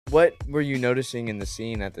What were you noticing in the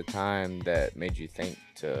scene at the time that made you think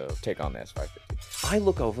to take on the S550? I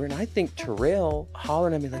look over and I think Terrell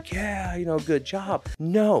hollering at me like, yeah, good job.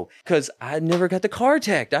 No, because I never got the car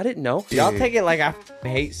teched. I didn't know. Y'all take it like I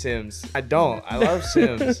hate Sims. I don't. I love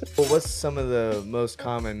Sims. But what's some of the most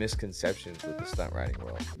common misconceptions with the stunt riding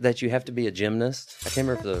world? That you have to be a gymnast. I can't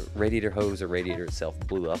remember if the radiator hose or radiator itself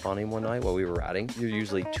blew up on him one night while we were riding. You're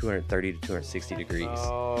usually 230 to 260 degrees.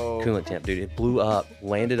 Oh. Coolant temp, dude. It blew up,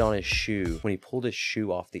 landed on his shoe. When he pulled his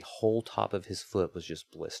shoe off, the whole top of his foot was just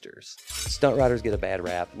blisters. Stunt riders get a bad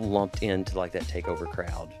rap, lumped into like that takeover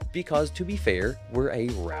crowd. Because to be fair, we're a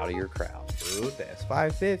rowdier crowd. Dude, the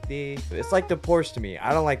S550. It's like the Porsche to me.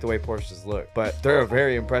 I don't like the way Porsches look, but they're a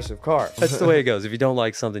very impressive car. That's the way it goes. If you don't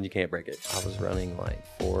like something, you can't break it. I was running like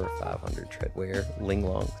 400 or 500 treadwear, Ling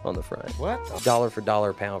Long on the front. What? Dollar for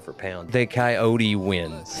dollar, pound for pound. The Coyote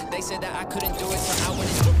wins. They said that I couldn't do it, so I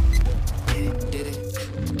went and did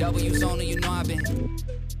it. W's only, I've been.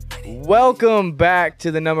 Welcome back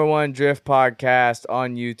to the #1 Drift Podcast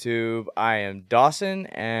on YouTube. I am Dawson,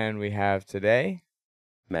 and we have today...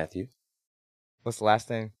 Matthew. What's the last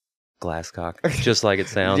name? Glasscock. Just like it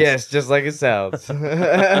sounds. Yes, just like it sounds. Sorry,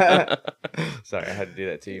 I had to do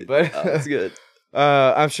that to you, but that's good.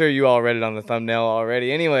 I'm sure you all read it on the thumbnail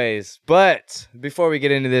already anyways. But before we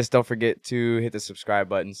get into this, don't forget to hit the subscribe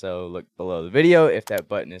button. So look below the video. If that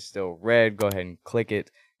button is still red, go ahead and click it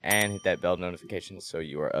and hit that bell notification so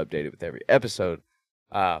you are updated with every episode.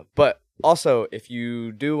 But also, if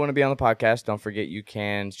you do want to be on the podcast, don't forget you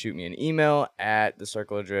can shoot me an email at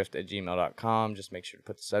thecircleofdrift@gmail.com. Just make sure to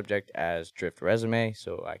put the subject as Drift Resume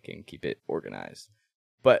so I can keep it organized.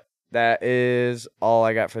 But that is all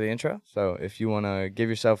I got for the intro. So if you want to give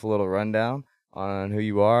yourself a little rundown on who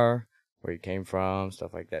you are, where you came from,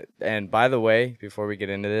 stuff like that. And by the way, before we get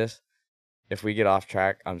into this, if we get off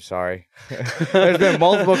track, I'm sorry. There's been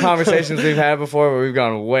multiple conversations we've had before where we've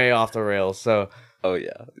gone way off the rails. So... Oh,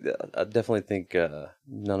 yeah. I definitely think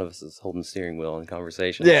none of us is holding steering wheel in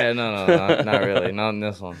conversations. Yeah, no, not really. Not in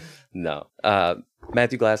this one. No.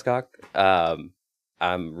 Matthew Glasscock. I'm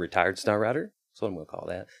a retired stunt rider. That's what I'm going to call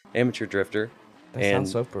that. Amateur drifter. That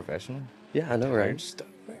sounds so professional. Yeah, I know, right?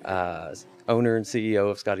 Owner and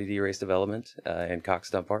CEO of Scotty D Race Development and Cox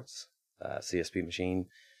Stunt Parts, CSP machine.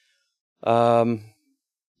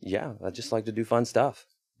 Yeah, I just like to do fun stuff.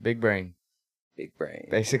 Big brain. Big brain.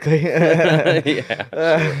 Basically. Yeah.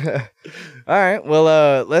 Sure. All right.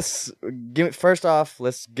 Well, let's get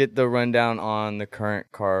the rundown on the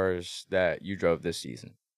current cars that you drove this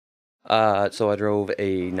season. So I drove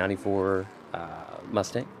a 94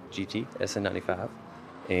 Mustang GT S197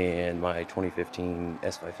 and my 2015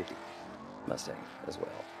 S550 Mustang as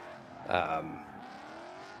well.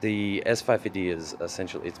 The S550 is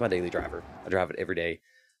essentially, it's my daily driver. I drive it every day.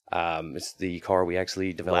 It's the car we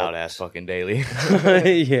actually developed. Loud ass fucking daily.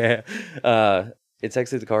 Yeah. It's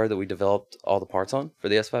actually the car that we developed all the parts on for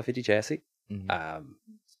the S550 chassis. Mm-hmm.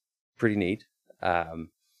 Pretty neat.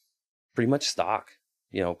 Pretty much stock.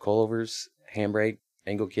 Coilovers, handbrake,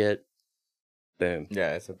 angle kit. Boom.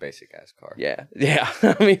 Yeah, it's a basic ass car. Yeah.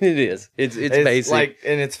 I mean, it is. It's basic.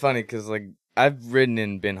 And it's funny because I've ridden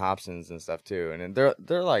in Ben Hobson's and stuff too, and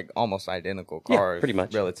they're like almost identical cars, pretty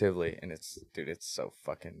much, relatively. And it's so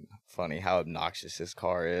fucking funny how obnoxious this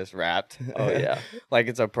car is wrapped. Oh yeah, like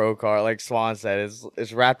it's a pro car. Like Swan said,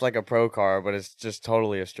 it's wrapped like a pro car, but it's just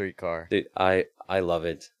totally a street car. Dude, I love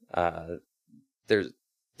it. They're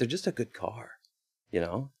just a good car,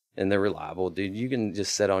 and they're reliable, dude. You can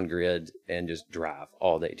just sit on grid and just drive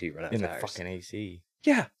all day till you run out of tires. In the fucking AC.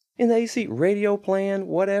 Yeah, in the AC, radio playing,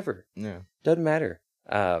 whatever. Yeah. Doesn't matter.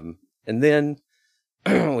 And then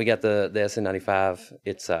we got the SN95.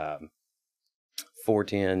 It's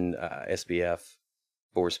 410 SPF,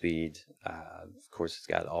 4-speed. Of course, it's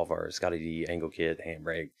got all of our Scotty D angle kit,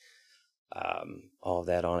 handbrake, all of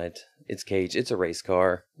that on it. It's cage. It's a race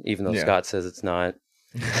car, even though Scott says it's not.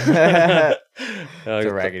 It's a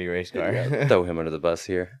raggedy race car. Yeah, throw him under the bus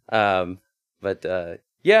here. But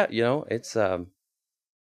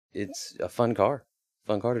it's a fun car.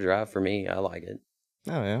 Fun car to drive for me. I like it.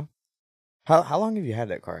 Oh yeah. How long have you had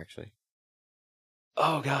that car actually?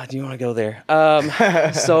 Oh God, do you want to go there?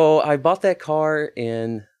 So I bought that car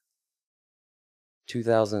in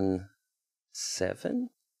 2007.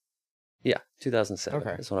 Yeah, 2007.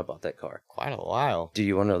 Okay. That's when I bought that car. Quite a while. Do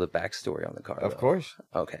you want to know the backstory on the car? Of course.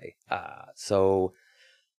 Okay. So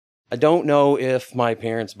I don't know if my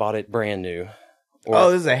parents bought it brand new.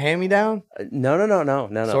 This is a hand-me-down? No.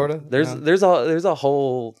 Sort of? There's a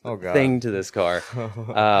whole thing to this car.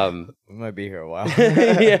 We might be here a while.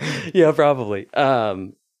 yeah, probably.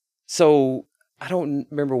 So I don't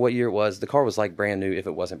remember what year it was. The car was like brand new. If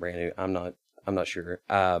it wasn't brand new, I'm not sure.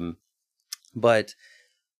 But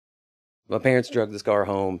my parents drug this car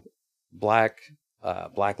home, black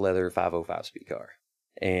leather 505 speed car.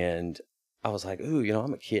 And I was like, ooh,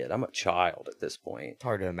 I'm a kid. I'm a child at this point. It's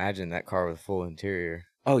hard to imagine that car with full interior.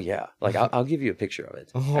 Oh, yeah. Like, I'll give you a picture of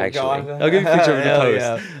it, Oh, actually. God. I'll give you a picture of it in the Hell post.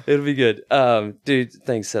 yeah. It'll be good. Dude,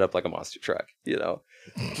 thing's set up like a monster truck,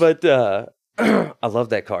 But I love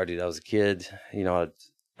that car, dude. I was a kid.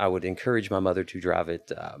 I would encourage my mother to drive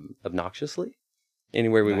it obnoxiously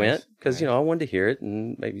anywhere we went because, I wanted to hear it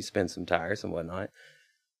and maybe spin some tires and whatnot.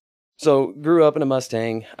 So, grew up in a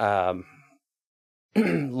Mustang.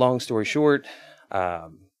 Long story short,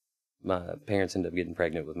 my parents ended up getting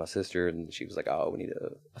pregnant with my sister, and she was like, oh, we need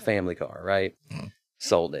a family car, right?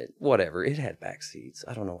 Sold it. Whatever. It had back seats.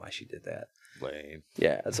 I don't know why she did that. Lame.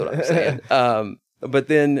 Yeah, that's what I'm saying. But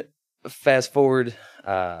then fast forward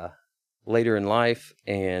later in life,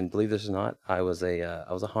 and believe this or not, I was a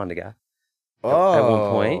Honda guy. Oh. At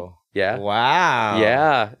one point. Yeah. Wow.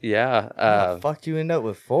 Yeah. How the fuck you end up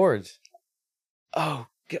with Fords? Oh,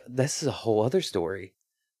 God, this is a whole other story.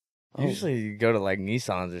 Usually you go to like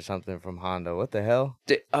Nissans or something from Honda. What the hell?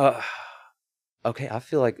 Okay, I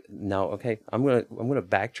feel like no. Okay, I'm gonna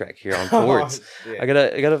backtrack here on Fords. Oh, I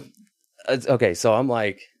gotta. Okay, so I'm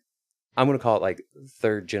gonna call it like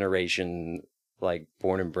third generation, like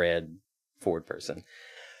born and bred Ford person.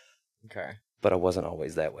 Okay. But I wasn't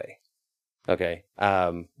always that way. Okay.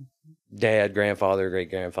 Dad, grandfather, great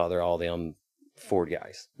grandfather, all them Ford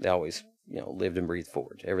guys. They always lived and breathed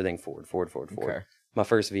Ford. Everything Ford. Okay. My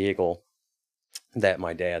first vehicle that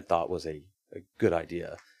my dad thought was a good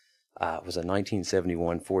idea was a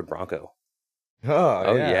 1971 Ford Bronco.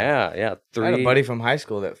 Oh yeah. I had a buddy from high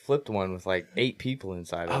school that flipped one with like 8 people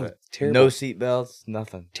inside of it. Terrible. No seatbelts,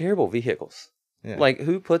 nothing. Terrible vehicles. Yeah. Like,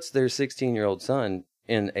 who puts their 16-year-old son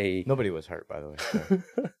in a... Nobody was hurt, by the way. So.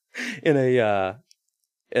 in a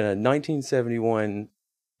 1971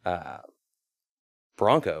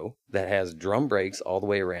 Bronco that has drum brakes all the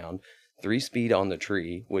way around, 3-speed on the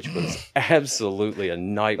tree, which was absolutely a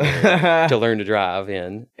nightmare to learn to drive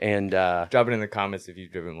in. And drop it in the comments if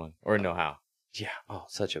you've driven one or know how. Yeah,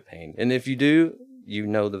 such a pain. And if you do,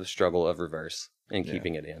 the struggle of reverse and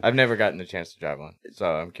keeping it in. I've never gotten the chance to drive one, so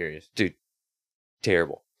I'm curious. Dude,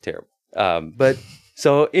 terrible. But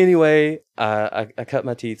so anyway, I cut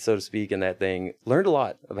my teeth, so to speak, in that thing. Learned a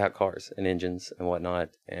lot about cars and engines and whatnot,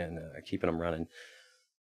 and keeping them running.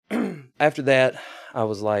 After that, I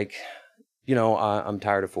was like, I'm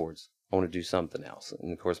tired of Fords. I want to do something else.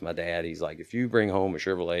 And of course, my dad, he's like, if you bring home a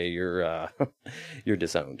Chevrolet, you're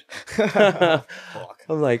disowned. I'm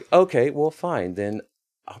like, okay, well, fine. Then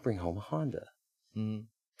I'll bring home a Honda. Mm-hmm.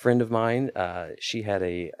 Friend of mine, she had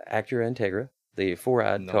a Acura Integra, the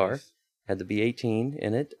 4-eyed car, had the B18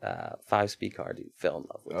 in it, 5-speed car. Dude, fell in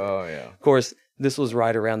love with it. Oh, yeah. Of course, this was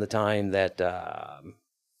right around the time that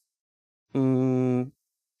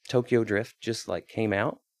Tokyo Drift just like came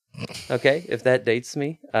out. Okay, if that dates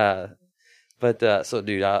me. But so,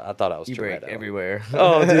 dude, I thought I was E-brake everywhere.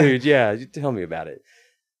 Oh, dude, yeah. Tell me about it.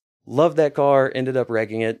 Loved that car. Ended up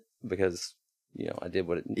wrecking it because, I did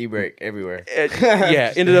what it... E-brake everywhere.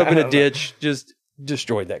 Yeah, ended up in a ditch. Just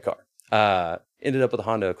destroyed that car. Ended up with a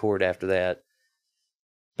Honda Accord after that.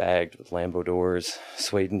 Bagged with Lambo doors,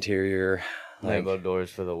 suede interior. Lambo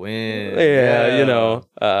doors for the win.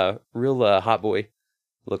 Yeah, real hot boy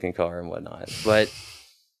looking car and whatnot. But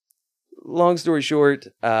long story short,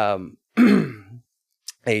 a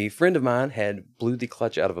friend of mine had blew the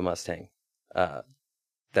clutch out of a Mustang that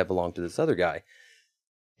belonged to this other guy.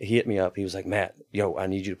 He hit me up. He was like, Matt, I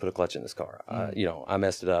need you to put a clutch in this car. I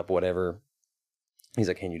messed it up, whatever. He's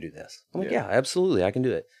like, can you do this? I'm like, yeah, absolutely. I can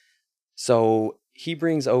do it. So he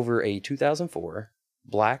brings over a 2004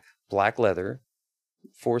 black leather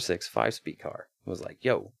 4.6 5-speed car. I was like,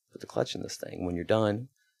 put the clutch in this thing. When you're done,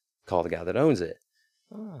 call the guy that owns it.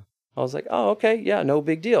 Oh. I was like, oh, okay. Yeah, no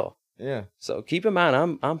big deal. Yeah. So keep in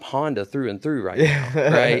mind, I'm Honda through and through right now,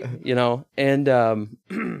 right? And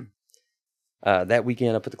that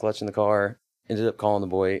weekend I put the clutch in the car, ended up calling the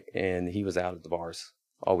boy, and he was out at the bars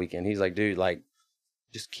all weekend. He's like, dude,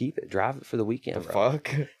 just keep it, drive it for the weekend, bro.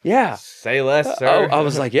 Fuck? Yeah. Say less, sir. I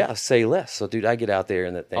was like, yeah, say less. So, dude, I get out there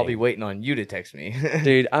in that thing. I'll be waiting on you to text me.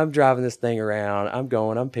 Dude, I'm driving this thing around.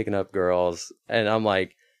 I'm picking up girls, and I'm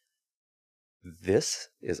like, this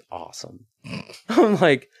is awesome. I'm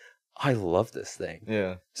like, I love this thing.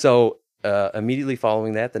 Yeah. So immediately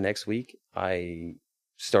following that, the next week, I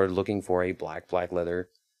started looking for a black leather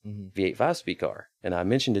V8 5-speed car. And I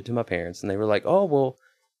mentioned it to my parents, and they were like, oh, well,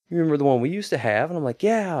 you remember the one we used to have? And I'm like,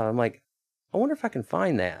 yeah. I'm like, I wonder if I can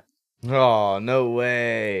find that. Oh, no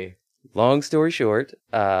way. Long story short,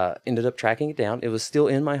 ended up tracking it down. It was still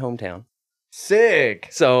in my hometown. Sick.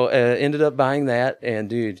 So ended up buying that. And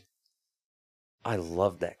dude, I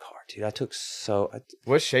loved that car, dude.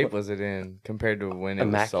 What shape was it in compared to when it was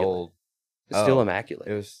Immaculate. sold? Still Oh, immaculate.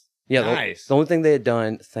 It was Yeah, nice. the only thing they had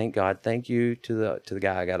done, thank God, thank you to the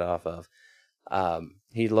guy I got it off of.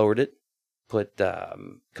 He lowered it, put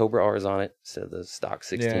Cobra R's on it instead of the stock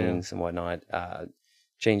 16s and whatnot.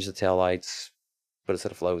 Changed the taillights, put a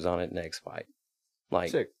set of flows on it, and egg spike.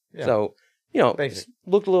 Like, Sick. Yeah. so, you know, Basic.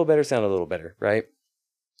 looked a little better, sounded a little better, right?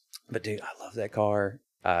 But dude, I love that car.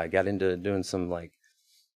 Got into doing some like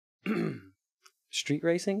street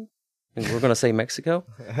racing, and we're gonna say Mexico.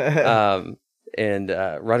 And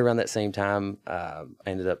right around that same time, I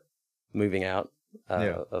ended up moving out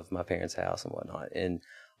of my parents' house and whatnot. And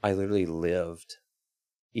I literally lived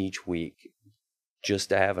each week just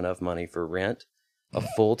to have enough money for rent, a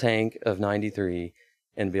full tank of 93,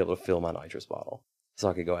 and be able to fill my nitrous bottle so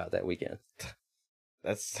I could go out that weekend.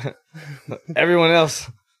 That's everyone else.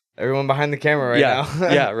 Everyone behind the camera right now.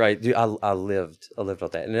 Yeah, right. Dude, I lived on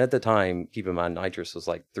that. And at the time, keep in mind, nitrous was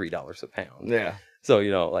like $3 a pound. Yeah. So,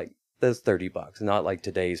 you know, like, that's $30, not like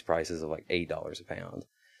today's prices of like $8 a pound.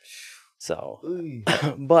 So,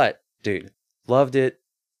 but dude, loved it.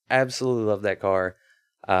 Absolutely loved that car.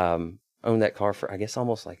 Owned that car for, I guess,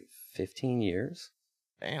 almost like 15 years.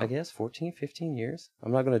 Damn. I guess 14, 15 years.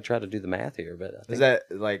 I'm not going to try to do the math here, but I think, Is that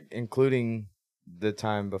like including the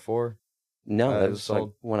time before? no, that it was was like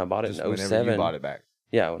sold? when I bought it Just in whenever 07. you bought it back.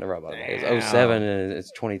 Yeah, whenever I bought it. It Damn. was 07 and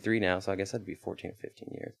it's 23 now, so I guess that'd be 14 or 15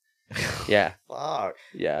 years. Yeah. Fuck.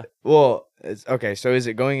 Yeah. Well, it's okay. So is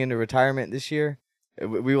it going into retirement this year?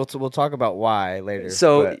 We'll talk about why later.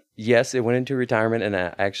 So but- yes, it went into retirement, and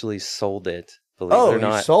I actually sold it. Believe it oh, or you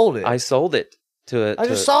not, sold it. I sold it to. I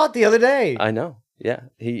just saw it the other day. I know. Yeah,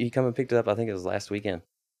 he come and picked it up. I think it was last weekend.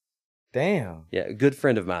 Damn. Yeah, a good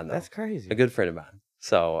friend of mine though. That's crazy. A good friend of mine.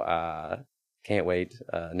 So can't wait.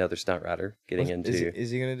 Another stunt rider getting into. Is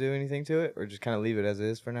he gonna do anything to it, or just kind of leave it as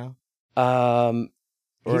is for now?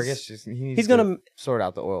 Or I he's- guess just he needs he's to gonna. sort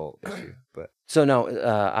out the oil issue. But So no,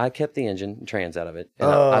 I kept the engine and trans out of it, and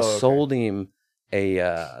Oh, I okay. sold him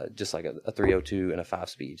a just like a 302 and a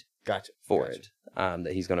 5-speed gotcha for it.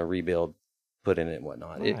 That he's gonna rebuild, put in it and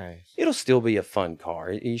whatnot. Nice. It'll still be a fun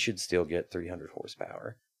car. He should still get 300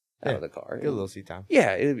 horsepower out of the car. Good little seat time.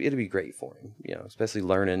 Yeah, it'll be great for him, you know, especially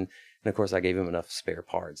learning. And of course, I gave him enough spare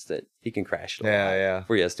parts that he can crash it a lot Yeah.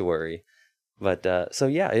 before he has to worry. But so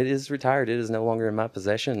yeah, it is retired. It is no longer in my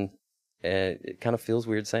possession. And it kind of feels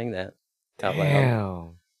weird saying that out loud.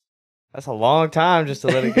 Damn. That's a long time just to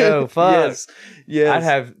let it go. Fuck. Yes.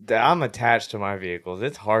 I'm attached to my vehicles.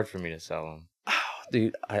 It's hard for me to sell them.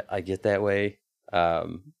 Dude, I get that way.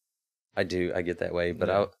 I get that way. But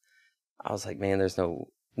Yeah. I was like, man, there's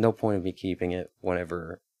no point of me keeping it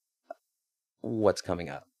whenever what's coming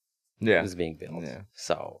up is being built. Yeah.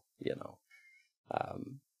 So, you know,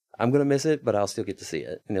 I'm going to miss it, but I'll still get to see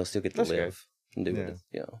it, and he'll still get to That's live and do Yeah. it,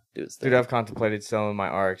 you know, do its thing. Dude, I've contemplated selling my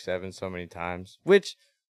RX-7 so many times, which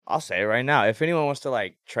I'll say right now, if anyone wants to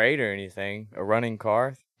like trade or anything, a running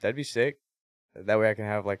car, that'd be sick. That way I can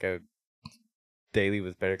have like a daily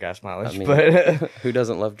with better gas mileage. I mean, but who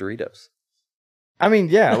doesn't love Doritos? I mean,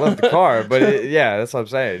 yeah, I love the car, but yeah, that's what I'm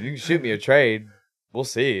saying. You can shoot me a trade. We'll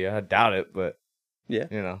see. I doubt it, but Yeah.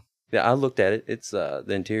 you know. Yeah, I looked at it. It's the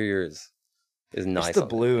interior is nice. It's the on it.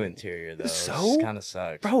 blue interior though. So? It kind of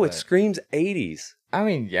sucks. Bro, it but- screams 80s. I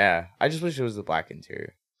mean, yeah. I just wish it was the black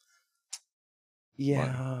interior.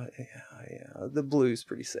 Yeah. The blue's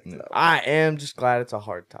pretty sick though. I am just glad it's a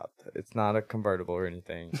hard top. It's not a convertible or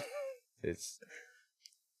anything. It's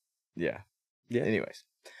yeah. Yeah. Anyways,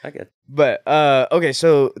 I get it. but okay.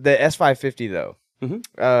 So the S550 though,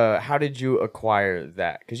 Mhm. how did you acquire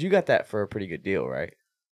that? Because you got that for a pretty good deal, right?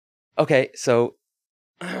 Okay, so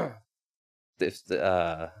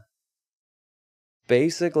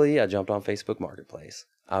basically, I jumped on Facebook Marketplace.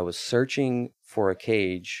 I was searching for a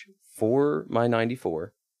cage for my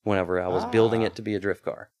 94 whenever I was building it to be a drift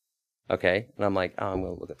car. Okay, and I'm like, I'm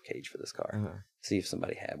going to look up a cage for this car, see if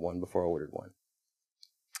somebody had one before I ordered one.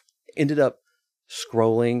 Ended up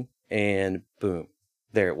scrolling, and boom,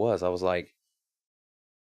 there it was. I was like,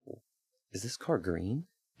 is this car green?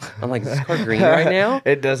 I'm like, is this car green right now?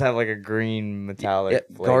 It does have like a green metallic.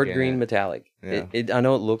 flake Guard in green it. metallic. Yeah. I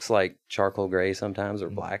know it looks like charcoal gray sometimes or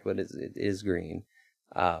black, but it is green.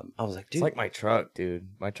 I was like, dude, It's like my truck, dude.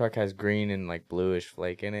 My truck has green and like bluish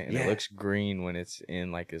flake in it, and Yeah. it looks green when it's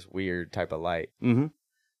in like this weird type of light. mm-hmm.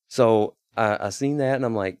 So I seen that, and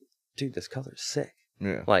I'm like, dude, this color is sick.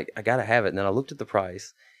 Yeah. Like, I gotta have it. And then I looked at the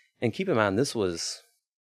price, and keep in mind, this was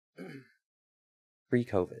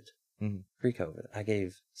pre-COVID, Mhm. I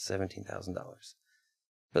gave $17,000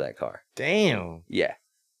 for that car. Damn. Yeah.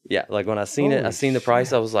 Yeah. Like when I seen it, I Holy seen the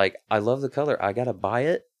price. I shit. was like, I love the color. I got to buy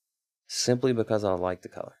it simply because I like the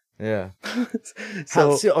color. Yeah.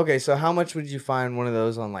 So, So how much would you find one of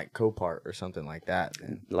those on like Copart or something like that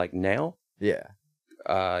then? like now, Yeah.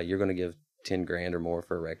 you're going to give 10 grand or more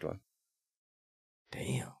for a wrecked one.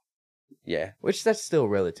 Damn. Yeah. Which that's still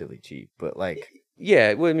relatively cheap, but like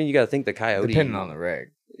Yeah. Well, I mean, you got to think the Coyote. depending on the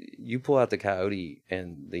rig. You pull out the Coyote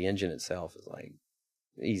and the engine itself is like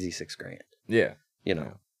easy 6 grand, Yeah. you know?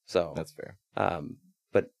 Yeah. So, That's fair.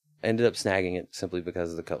 but I ended up snagging it simply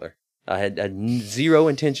because of the color. I had zero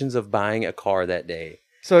intentions of buying a car that day.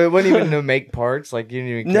 So it wasn't even to make parts? Like you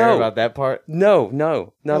didn't even care No. about that part? No,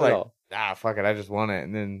 You're not like, at all. fuck it, I just want it.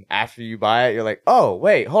 And then after you buy it, you're like, oh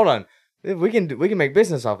wait, hold on. We can make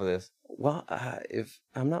business off of this. Well, if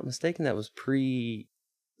I'm not mistaken, that was pre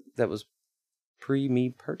me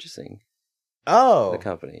purchasing Oh. the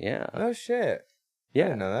company. Yeah. No shit. I Yeah.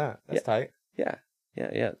 didn't know that. That's tight. Yeah.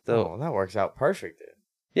 So, Oh, that works out perfect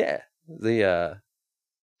then. yeah.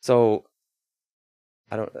 So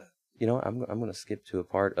I don't, I'm going to skip to a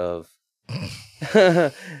part of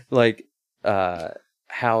like,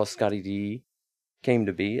 how Scotty D came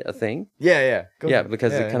to be a thing. Yeah. Go for it.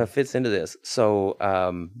 Because Yeah, it kind of fits into this. So,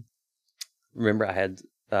 remember I had,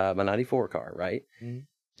 my 94 car, right? Mhm.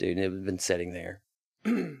 Dude, and it had been sitting there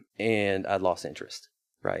and I'd lost interest,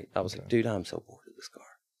 right? I was like, dude, I'm so bored of this car.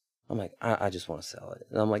 I'm like, I just want to sell it.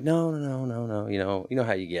 And I'm like, no. You know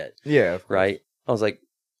how you get. Yeah, of course. Right? I was like,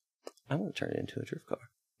 I want to turn it into a drift car.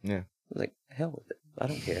 Yeah. I was like, hell with it. I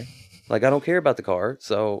don't care. Like, I don't care about the car.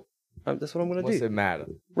 So that's what I'm going to do. What's it matter?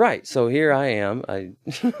 Right. So here I am. I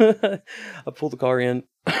I pull the car in,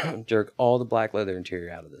 jerk all the black leather interior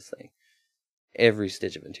out of this thing. Every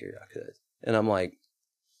stitch of interior I could. And I'm like,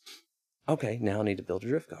 okay, now I need to build a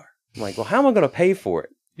drift car. I'm like, well, how am I going to pay for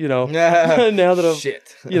it? You know, now that I've,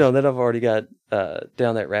 shit. that I've already got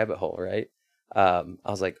down that rabbit hole, right? I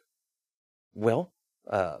was like, well,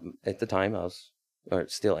 at the time I was, or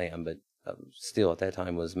still am, but still at that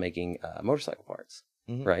time was making motorcycle parts,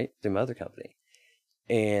 right? Through my other company.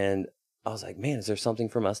 And I was like, man, is there something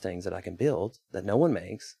for Mustangs that I can build that no one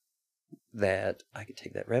makes that I could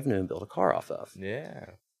take that revenue and build a car off of?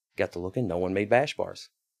 Yeah. Got to looking, no one made bash bars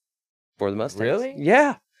for the Mustangs. Really?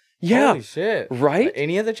 Yeah. Yeah. Holy shit. Right? Like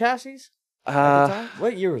any of the chassis at the time?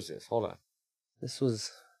 What year was this? Hold on. This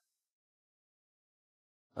was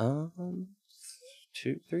 4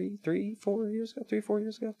 years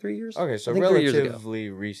ago. 3 years. Okay, so I think 3 years ago. relatively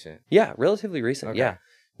recent. Yeah, relatively recent. Okay. Yeah,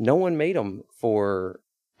 no one made them for.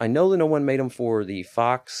 I know that no one made them for the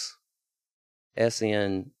Fox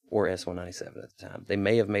SN or S197 at the time. They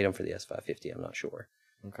may have made them for the S550. I'm not sure.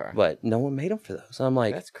 Okay. But no one made them for those. I'm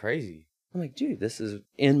like, that's crazy. I'm like, dude, this is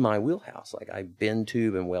in my wheelhouse. Like, I bend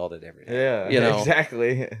tube and weld it every day. Yeah, you know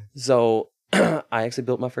exactly. So I actually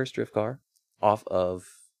built my first drift car off of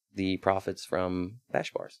the profits from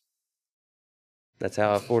bash bars. That's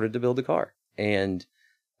how I afforded to build the car. And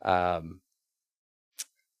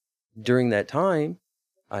during that time,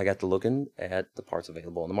 I got to looking at the parts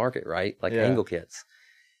available on the market, right? Like angle kits.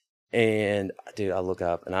 And dude, I look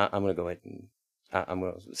up and I'm going to go ahead and I'm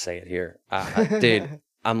going to say it here. Dude,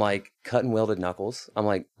 I'm like cut and welded knuckles. I'm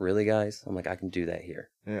like, really, guys? I'm like, I can do that here.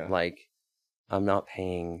 Yeah. Like, I'm not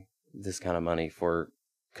paying this kind of money for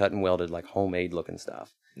cut and welded, like homemade looking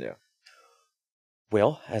stuff. Yeah.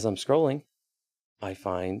 Well, as I'm scrolling, I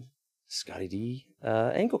find Scotty D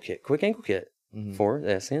ankle kit, quick ankle kit for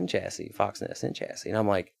the SN chassis, Fox and SN chassis. And I'm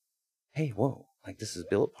like, hey, whoa, like this is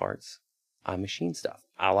billet parts. I machine stuff.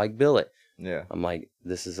 I like billet. Yeah. I'm like,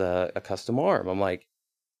 this is a custom arm. I'm like,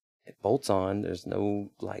 it bolts on. There's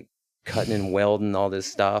no like cutting and welding all this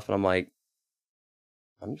stuff. And I'm like,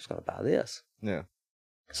 I'm just going to buy this. Yeah.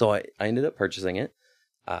 So I ended up purchasing it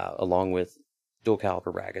along with dual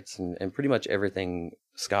caliper brackets and pretty much everything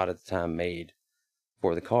Scott at the time made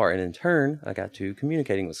for the car. And in turn, I got to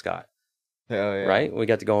communicating with Scott. Oh, yeah. Right? We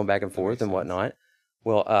got to going back and forth and whatnot.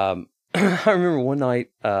 Well, I remember one night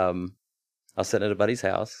I was sitting at a buddy's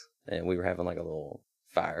house and we were having like a little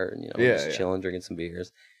fire and, just chilling, drinking some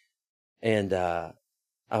beers. And I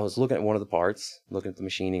was looking at one of the parts, looking at the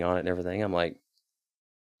machining on it and everything. I'm like,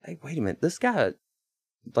 hey, wait a minute. This guy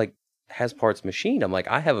like has parts machined. I'm like,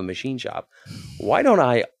 I have a machine shop. Why don't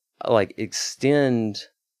I like extend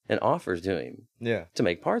an offer to him to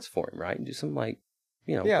make parts for him, right? And do some like,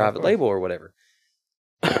 private label or whatever.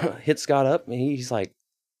 Hit Scott up and he's like,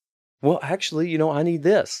 well, actually, I need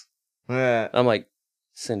this. Yeah. I'm like,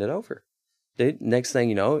 send it over. Dude, next thing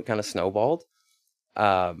you know, it kind of snowballed.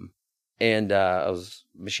 And I was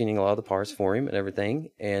machining a lot of the parts for him and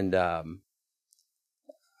everything. And at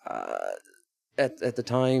the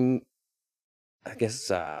time, I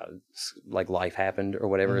guess like life happened or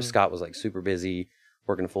whatever. Mhm. Scott was like super busy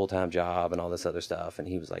working a full-time job and all this other stuff. And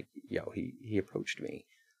he was like, yo, he approached me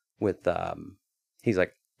with, he's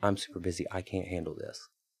like, I'm super busy. I can't handle this.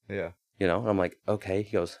 Yeah. You know, and I'm like, okay.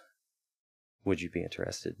 He goes, would you be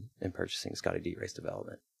interested in purchasing Scotty D Race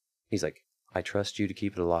Development? He's like, I trust you to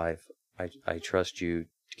keep it alive. I trust you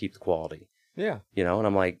to keep the quality. Yeah. You know, and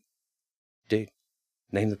I'm like, dude,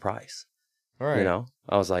 name the price. All right. You know,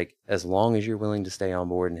 I was like, as long as you're willing to stay on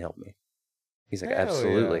board and help me. He's like, Hell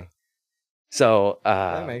absolutely. yeah. So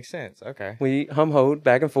That makes sense. Okay. we hum-hoed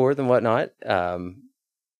back and forth and whatnot.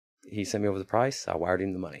 He sent me over the price. I wired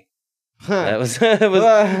him the money. That was that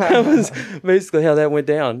was basically how that went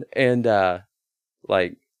down. And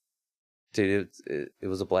like, dude, it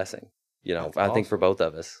was a blessing. You know, That's I think awesome. for both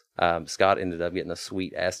of us. Scott ended up getting a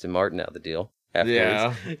sweet Aston Martin out of the deal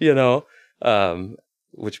afterwards. Yeah. You know,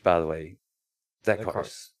 which by the way, that That car's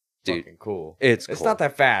car's dude, fucking cool. it's It's cool. not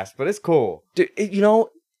that fast, but it's cool. Dude, you know,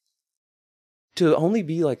 to only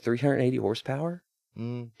be like 380 horsepower,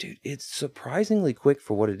 dude, it's surprisingly quick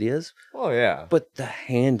for what it is. Oh yeah. But the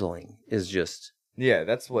handling is just Yeah,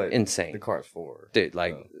 that's what insane. the car's for. Dude,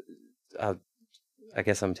 like, So. I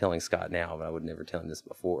guess I'm telling Scott now, but I would never tell him this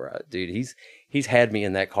before. Dude, he's had me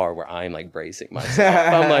in that car where I'm like bracing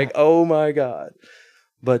myself. I'm like, oh my God.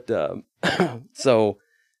 But, so,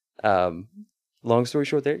 long story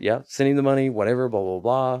short there, yeah, sending the money, whatever, blah, blah,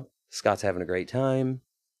 blah. Scott's having a great time.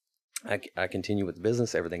 I continue with the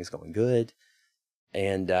business. Everything's going good.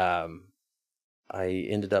 And, I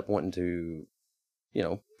ended up wanting to, you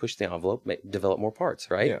know, push the envelope, develop more parts,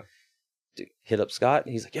 right? Yeah. Hit up Scott.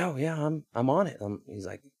 He's like, yo, yeah, I'm on it. He's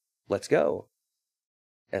like, let's go.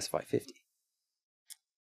 S550.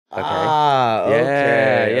 Okay. Ah,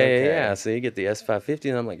 okay. Yeah. So you get the S550,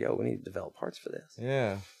 and I'm like, yo, we need to develop parts for this.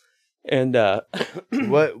 Yeah. And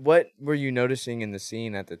What were you noticing in the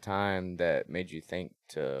scene at the time that made you think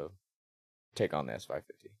to take on the S550?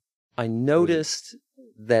 I noticed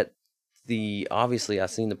that obviously I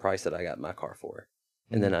seen the price that I got my car for.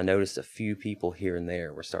 And then I noticed a few people here and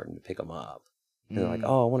there were starting to pick them up. And they're like,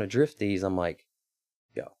 oh, I want to drift these. I'm like,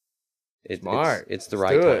 yo, Smart. it's the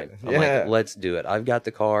Let's right do it. time. I'm Yeah. like, let's do it. I've got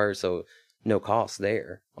the car, so no cost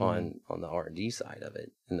there on the R&D side of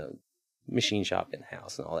it, and the machine shop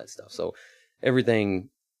in-house and all that stuff. So everything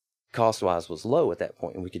cost-wise was low at that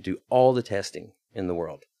point, and we could do all the testing in the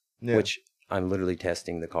world, which I'm literally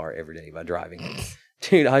testing the car every day by driving it.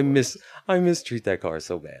 Dude, I mistreat that car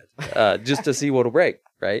so bad, just to see what'll break,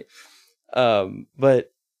 right?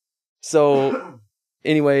 But so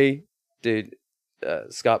anyway, dude,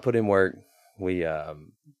 Scott put in work. We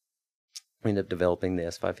ended up developing the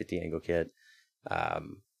S550 angle kit.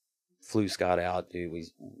 Flew Scott out, dude.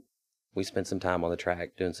 We spent some time on the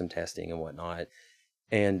track doing some testing and whatnot,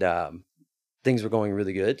 and things were going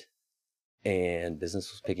really good, and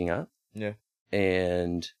business was picking up. Yeah.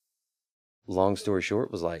 And long story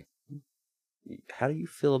short was like, how do you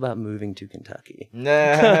feel about moving to Kentucky?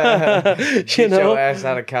 Nah. Get your ass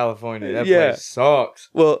out of California. That place sucks.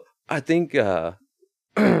 Well, I think I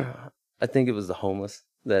think it was the homeless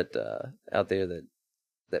that out there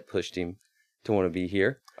that pushed him to want to be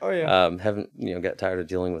here. Oh yeah. Haven't got tired of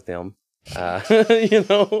dealing with them. It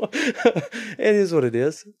is what it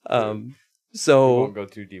is. So we won't go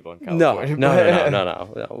too deep on California.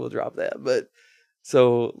 No. We'll drop that. But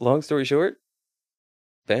so long story short,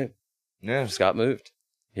 bam. Yeah. Scott moved.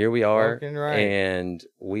 Here we are, Fucking right. and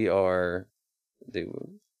we're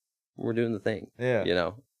doing the thing.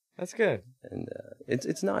 Yeah. That's good. And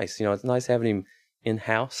it's nice. It's nice having him in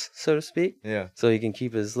house, so to speak. Yeah. So he can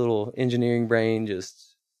keep his little engineering brain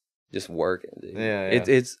just working. Dude. Yeah.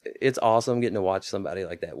 It's awesome getting to watch somebody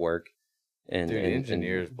like that work. And dude,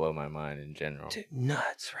 engineers blow my mind in general. Dude,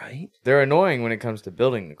 nuts, right? They're annoying when it comes to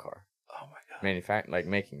building the car. Oh my god. Like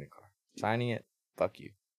making the car. Signing it, fuck you.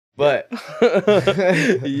 But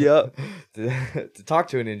yep. to talk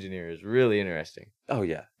to an engineer is really interesting. Oh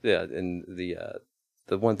yeah. Yeah. And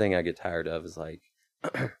the one thing I get tired of is like,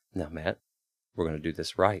 now Matt, we're gonna do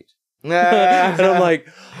this right. And I'm like,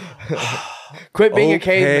 quit being a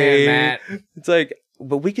caveman, Matt. It's like,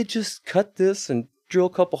 but we could just cut this and drill a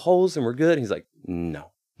couple holes and we're good. And he's like,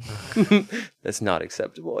 no. That's not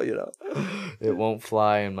acceptable, It won't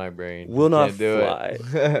fly in my brain. Will not do fly.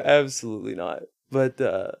 It. Absolutely not. But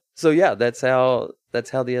so yeah, that's how the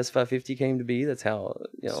S550 came to be. That's how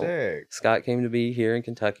Sick. Scott came to be here in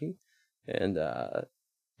Kentucky. And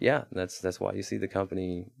yeah, that's why you see the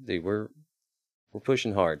company. Dude, we're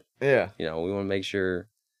pushing hard. Yeah. We want to make sure.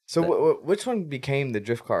 So which one became the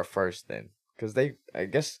drift car first then? Because they, I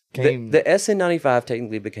guess, came... The SN95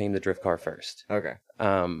 technically became the drift car first. Okay.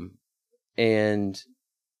 And...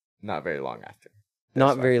 Not very long after.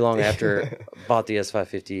 Not very long after, bought the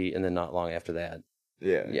S550, and then not long after that.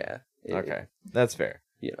 Yeah. Yeah. Okay. That's fair.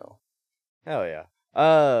 You know. Hell yeah.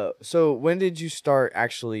 So when did you start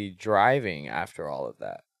actually driving after all of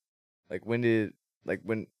that? Like when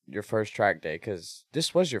your first track day? Because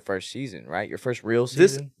this was your first season, right? Your first real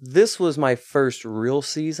season? This was my first real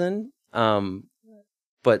season.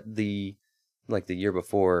 But the year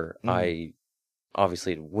before, I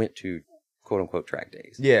obviously went to quote unquote track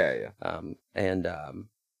days. Yeah.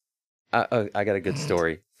 I got a good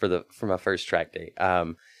story for my first track day.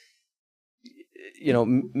 You know,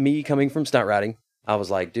 me coming from stunt riding, I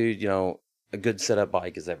was like, dude, you know, a good setup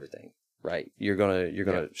bike is everything, right? You're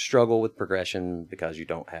gonna struggle with progression because you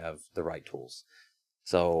don't have the right tools.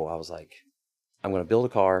 So I was like, I'm gonna build a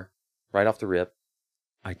car right off the rip.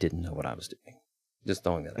 I didn't know what I was doing. Just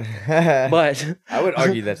throwing that out there. But I would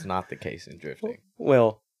argue that's not the case in drifting.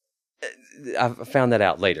 Well, I found that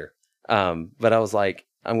out later. But I was like,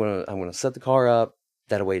 I'm gonna set the car up.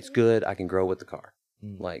 That way it's good. I can grow with the car.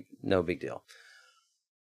 Like, no big deal.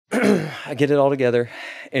 I get it all together,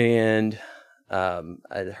 and I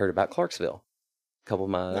heard about Clarksville. A couple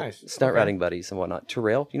of my stunt riding buddies and whatnot.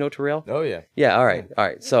 Terrell, you know Terrell? Oh yeah. Yeah. All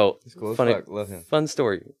right. So he's cool funny, as fuck. Love him. Fun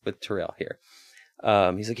story with Terrell here.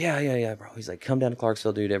 He's like, yeah, bro. He's like, come down to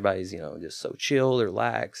Clarksville, dude. Everybody's, you know, just so chill, they're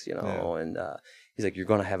relaxed, you know. Yeah. And he's like, you're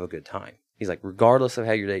gonna have a good time. He's like, regardless of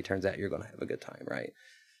how your day turns out, you're gonna have a good time, right?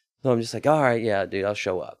 So I'm just like, all right, yeah, dude, I'll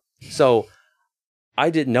show up. So I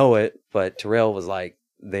didn't know it, but Terrell was like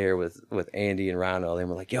there with Andy and Rhino. They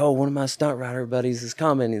were like, yo, one of my stunt rider buddies is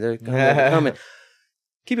coming. They're coming.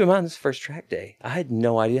 Keep in mind, this is the first track day. I had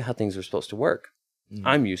no idea how things were supposed to work.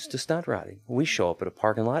 I'm used to stunt riding. We show up at a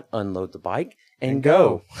parking lot, unload the bike, and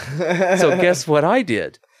go. So guess what I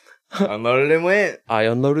did? Unloaded and went. I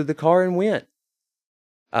unloaded the car and went.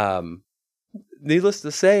 Needless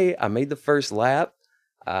to say, I made the first lap.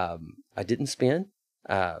 I didn't spin.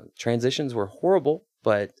 Transitions were horrible,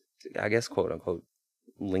 but I guess, quote unquote,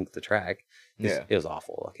 linked the track. It was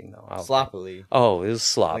awful looking though. Sloppily. Oh, it was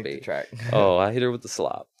sloppy. Linked the track. Oh, I hit her with the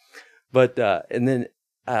slop. But and then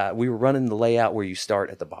we were running the layout where you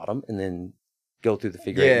start at the bottom and then go through the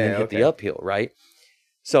figure eight and then hit the uphill, right?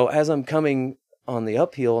 So as I'm coming on the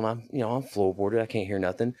uphill and I'm floorboarded, I can't hear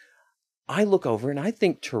nothing. I look over and I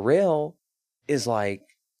think Terrell is like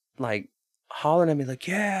hollering at me like,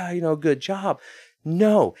 yeah, good job.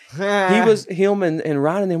 No, him and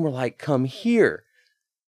Ryan and them were like, come here.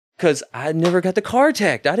 Cause I never got the car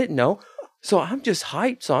tagged. I didn't know. So I'm just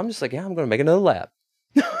hyped. So I'm just like, yeah, I'm going to make another lap.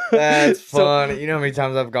 That's fun. You know how many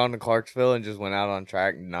times I've gone to Clarksville and just went out on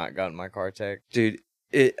track and not gotten my car tagged? Dude,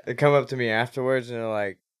 they come up to me afterwards and they're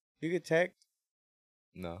like, you get tagged?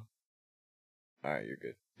 No. All right, you're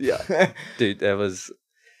good. Yeah. Dude, that was...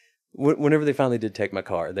 Whenever they finally did take my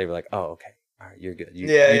car, they were like, oh, okay. All right, you're good. You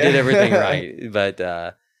did everything right. But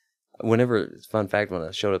fun fact, when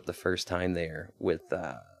I showed up the first time there with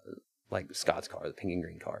like Scott's car, the pink and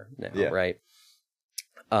green car now, right?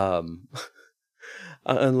 I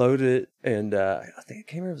unloaded it, and I think I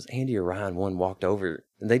can't remember if it was Andy or Ryan. One walked over,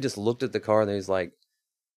 and they just looked at the car, and they was like,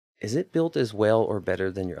 "Is it built as well or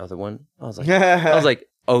better than your other one?" I was like,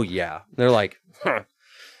 "Oh yeah." And they're like, huh,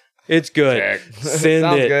 "It's good. Check. Send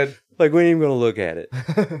Sounds it." good. Like we ain't even gonna look at it.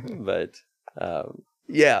 But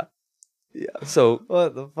yeah. So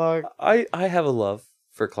what the fuck? I have a love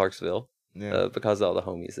for Clarksville, Yeah. because of all the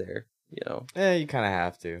homies there. Yeah, you kind of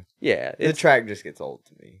have to. Yeah, The track just gets old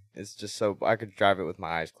to me. It's just so I could drive it with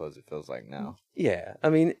my eyes closed. It feels like now. Yeah, I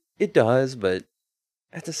mean it does, but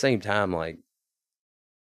at the same time, like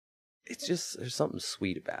it's just there's something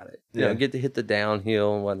sweet about it. You get to hit the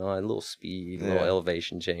downhill and whatnot, a little speed, a little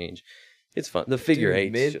elevation change. It's fun. The figure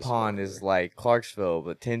eight mid pond is like Clarksville,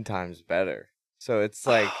 but 10 times better. So it's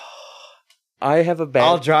like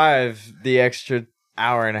I'll drive the extra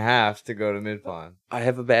hour and a half to go to mid pond. I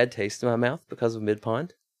have a bad taste in my mouth because of mid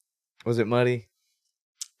pond. Was it muddy?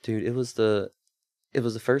 Dude, it was the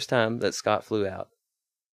first time that Scott flew out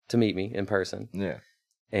to meet me in person. Yeah.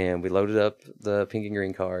 And we loaded up the pink and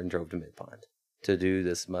green car and drove to mid pond to do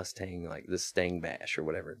this Mustang, like this Stang Bash or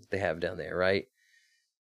whatever they have down there, right?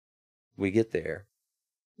 We get there.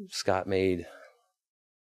 Scott made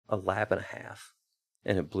a lap and a half,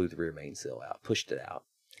 and it blew the rear mainsail out, pushed it out.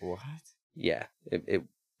 What? Yeah, it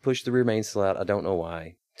pushed the rear mainsail out. I don't know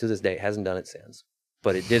why. To this day, it hasn't done it since.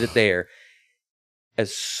 But it did it there.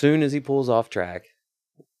 As soon as he pulls off track,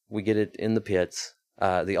 we get it in the pits.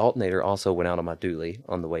 the alternator also went out on my dually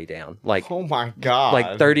on the way down. Like, oh my God.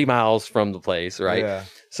 like 30 miles from the place, right? Yeah.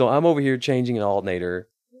 So I'm over here changing an alternator.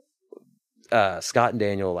 Scott and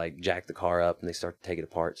Daniel like jack the car up and they start to take it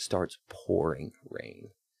apart. Starts pouring rain.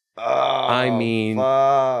 Oh, I mean,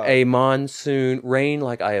 fuck. a monsoon rain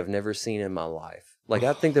like I have never seen in my life. Like,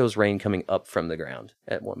 I think there was rain coming up from the ground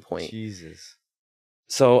at one point. Jesus.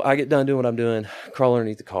 So I get done doing what I'm doing, crawl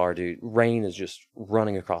underneath the car, dude. Rain is just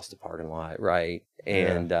running across the parking lot, right?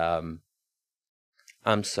 And I'm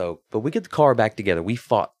soaked. But we get the car back together. We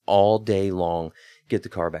fought all day long, get the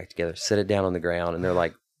car back together, set it down on the ground, and they're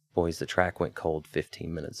like, boys, the track went cold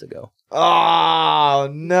 15 minutes ago. Oh,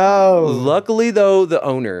 no. Luckily, though, the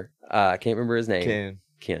owner, I can't remember his name.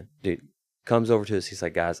 Ken. Dude, comes over to us. He's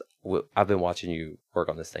like, guys, I've been watching you work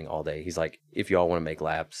on this thing all day. He's like, if y'all want to make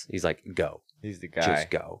laps, he's like, go. He's the guy.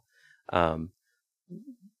 Just go.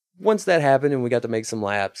 Once that happened and we got to make some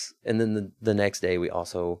laps, and then the next day we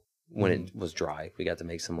also, when it was dry, we got to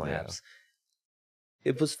make some laps.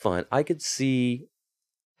 Yeah. It was fun. I could see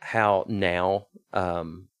how now,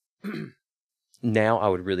 now I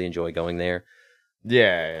would really enjoy going there.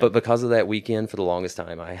 Yeah. But because of that weekend, for the longest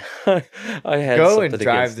time, I had go and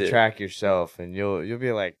drive the track yourself, and you'll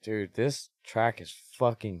be like, dude, this track is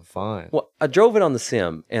fucking fun. Well, I drove it on the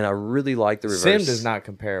sim, and I really liked the reverse. Sim does not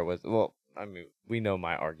compare with. Well, I mean, we know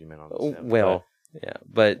my argument on the sim. Well, yeah,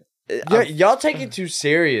 but y'all take it too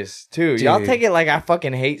serious too. Dude. Y'all take it like I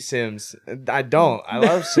fucking hate sims. I don't. I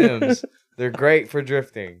love sims. They're great for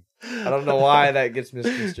drifting. I don't know why that gets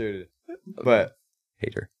misconstrued, but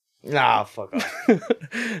hater. Nah, fuck off.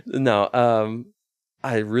 No,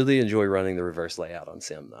 I really enjoy running the reverse layout on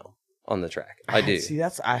sim though, on the track. I do. See,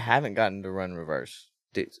 I haven't gotten to run reverse.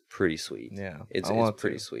 Dude, it's pretty sweet. Yeah, it's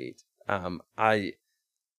pretty sweet. I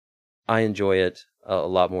enjoy it a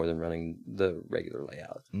lot more than running the regular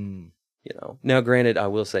layout. You know. Now, granted, I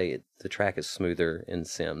will say the track is smoother in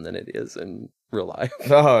sim than it is in real life.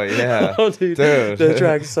 Oh yeah, oh, dude, the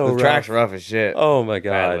track's so rough. The track's rough as shit. Oh my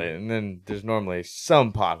god! Badly. And then there's normally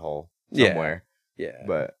some pothole somewhere. Yeah,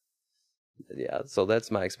 but yeah. So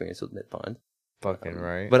that's my experience with Mid Pond. Fucking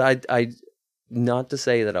right. But I, not to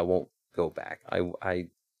say that I won't go back.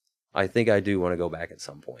 I think I do want to go back at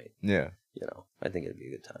some point. Yeah. You know, I think it'd be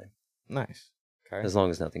a good time. Nice. Okay. As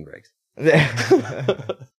long as nothing breaks.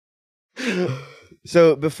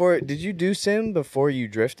 So did you do sim before you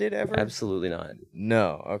drifted ever? Absolutely not.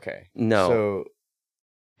 No. Okay. No. So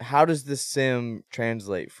how does the sim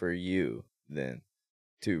translate for you then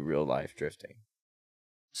to real life drifting?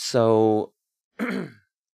 So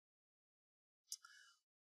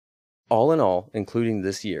all in all, including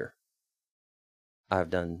this year, I've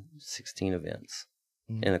done 16 events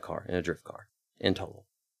in a drift car in total.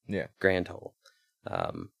 Yeah. Grand total.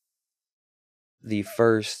 The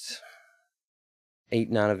first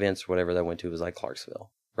 8-9 events or whatever that I went to was like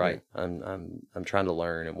Clarksville, right? Yeah. I'm trying to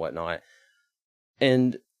learn and whatnot.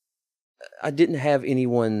 And I didn't have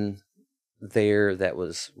anyone there that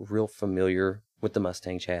was real familiar with the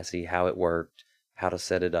Mustang chassis, how it worked, how to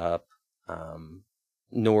set it up,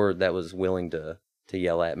 nor that was willing to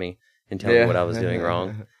yell at me and tell me what I was doing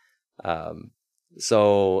wrong.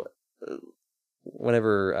 So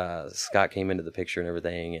whenever Scott came into the picture and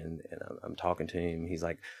everything, and I'm talking to him, he's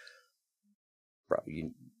like, bro,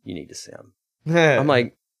 you need to sim. I'm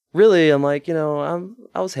like, really? I'm like,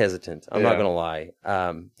 I was hesitant. I'm not gonna lie.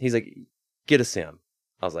 He's like, get a sim.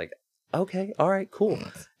 I was like, okay, all right, cool,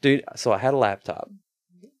 dude. So I had a laptop.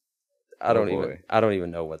 I don't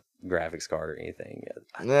even know what graphics card or anything.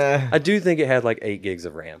 I do think it had like 8 gigs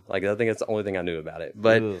of RAM. Like, I think that's the only thing I knew about it.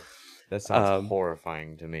 But that sounds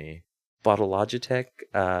horrifying to me. Bought a Logitech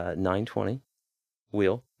 920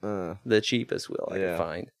 wheel, the cheapest wheel I could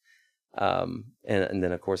find. And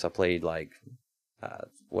then of course I played like,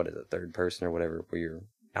 what is it, third person or whatever, where you're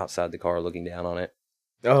outside the car looking down on it.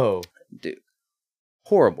 Oh, dude,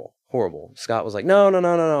 horrible. Scott was like,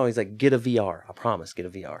 no. He's like, get a VR. I promise, get a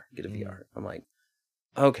VR. I'm like,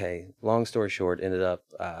 okay. Long story short, ended up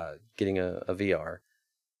getting a VR,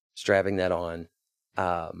 strapping that on,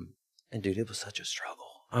 and dude, it was such a struggle.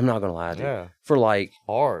 I'm not gonna lie, dude. Yeah. For like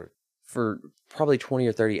hard. For probably 20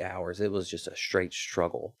 or 30 hours, it was just a straight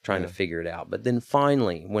struggle trying to figure it out. But then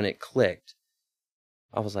finally, when it clicked,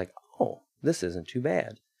 I was like, oh, this isn't too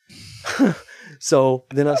bad. So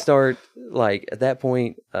then I start, like, at that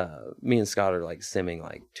point, me and Scott are like simming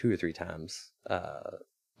like 2 or 3 times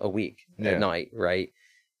a week at night, right?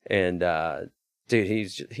 And dude,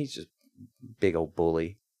 he's just big old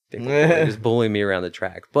bully. Just bullying me around the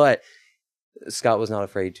track. But Scott was not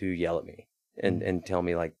afraid to yell at me and tell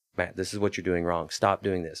me, like, Matt, this is what you're doing wrong. Stop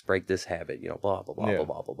doing this. Break this habit. Blah, blah, blah, blah,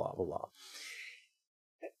 blah, blah, blah, blah.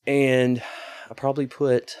 And I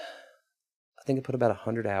think I put about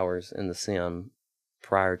 100 hours in the sim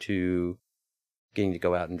prior to getting to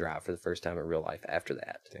go out and drive for the first time in real life after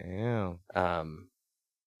that. Damn.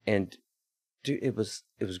 And dude, it was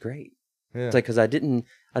great. Yeah. It's like, because I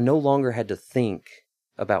no longer had to think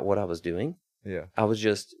about what I was doing. Yeah. I was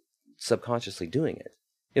just subconsciously doing it.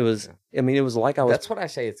 It was, I mean, it was like I was. That's what I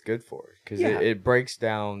say it's good for, because it breaks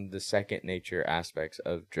down the second nature aspects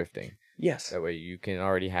of drifting. Yes. That way you can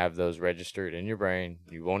already have those registered in your brain.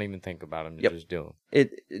 You won't even think about them. You just do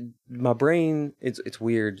them. My brain, it's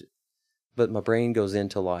weird, but my brain goes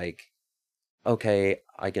into like, okay,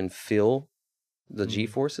 I can feel the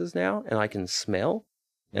G-forces now, and I can smell,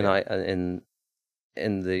 and so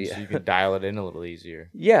you can dial it in a little easier.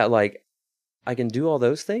 Yeah, like I can do all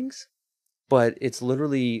those things, but it's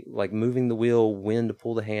literally like moving the wheel, when to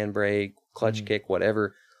pull the handbrake, clutch kick,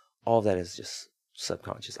 whatever. All of that is just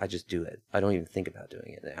subconscious. I just do it. I don't even think about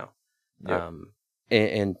doing it now. Yep.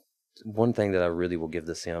 And one thing that I really will give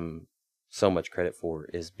the sim so much credit for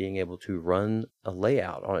is being able to run a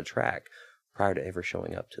layout on a track prior to ever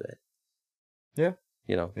showing up to it. Yeah.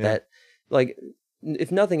 You know, that, like,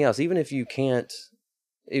 if nothing else, even if you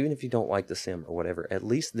don't like the sim or whatever, at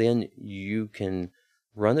least then you can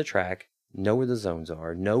run the track, know where the zones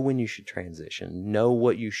are, know when you should transition, know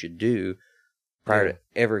what you should do prior to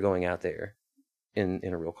ever going out there in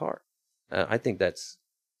a real car. I think I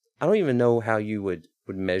don't even know how you would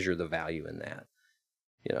measure the value in that,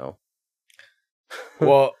 you know?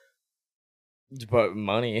 Well, but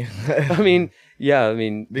money. I mean,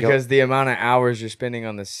 because the amount of hours you're spending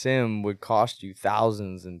on the sim would cost you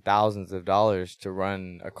thousands and thousands of dollars to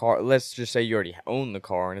run a car. Let's just say you already own the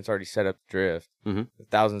car and it's already set up to drift.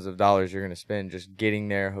 Thousands of dollars you're going to spend just getting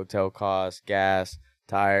there, hotel costs, gas,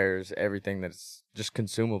 tires, everything that's just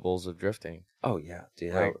consumables of drifting. Oh, yeah,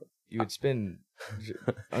 dude. Like, you would spend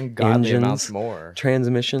ungodly amounts more.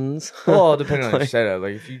 Transmissions. Well, depending on your setup.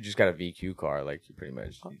 Like, if you just got a VQ car, like, you pretty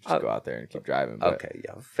much go out there and keep driving. But... Okay,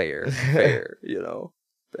 yeah, fair, you know.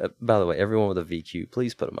 By the way, everyone with a VQ,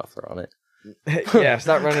 please put a muffler on it. Yeah,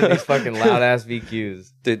 stop running these fucking loud-ass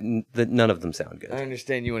VQs. None of them sound good. I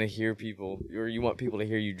understand you want to hear people, or you want people to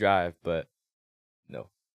hear you drive, but no,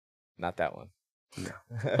 not that one. No.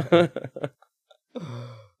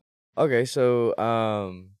 Okay, so,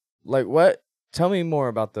 like, what? Tell me more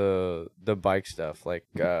about the bike stuff. Like,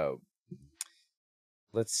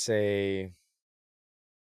 let's say,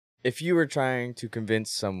 if you were trying to convince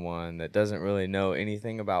someone that doesn't really know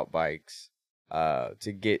anything about bikes,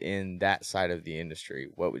 to get in that side of the industry,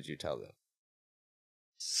 what would you tell them?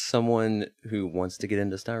 Someone who wants to get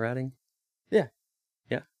into stunt riding? Yeah.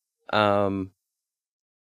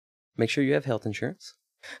 Make sure you have health insurance.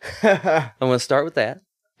 I'm going to start with that.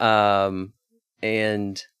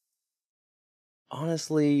 And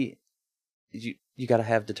honestly, you got to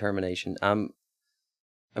have determination. I'm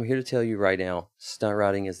here to tell you right now, stunt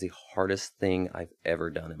riding is the hardest thing I've ever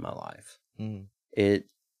done in my life. It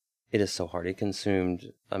is so hard. It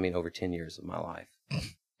consumed, over 10 years of my life.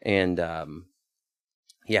 And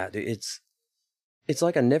yeah, dude, it's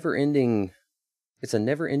like a never-ending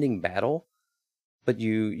battle. But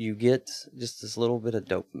you get just this little bit of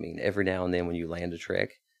dopamine every now and then when you land a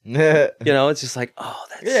trick. You know, it's just like, oh,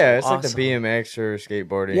 that's it's awesome. like the BMX or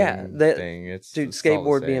skateboarding thing.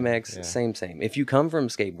 Skateboard, BMX, same. If you come from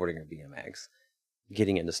skateboarding or BMX,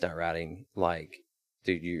 getting into stunt riding, like,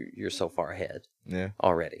 dude, you're so far ahead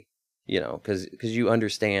already. You know, because you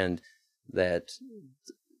understand that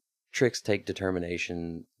tricks take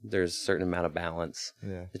determination. There's a certain amount of balance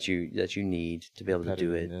that you need to be able to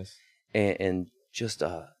do it, and just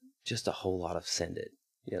a whole lot of send it.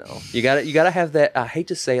 You know, you gotta have that. I hate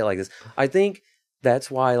to say it like this. I think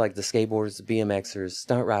that's why, like, the skateboarders, the BMXers,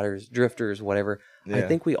 stunt riders, drifters, whatever. I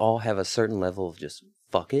think we all have a certain level of just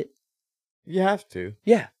fuck it. You have to.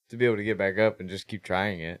 Yeah. To be able to get back up and just keep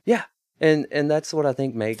trying it. Yeah. And that's what I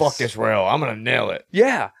think makes... Fuck this rail. I'm going to nail it.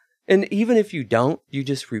 Yeah. And even if you don't, you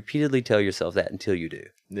just repeatedly tell yourself that until you do.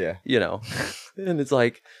 Yeah. You know? And it's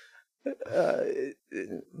like...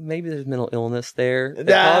 maybe there's mental illness there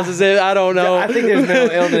that causes it. I don't know. I think there's mental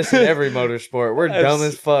illness in every motorsport. We're dumb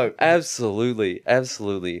as fuck. Absolutely.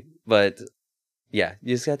 But yeah,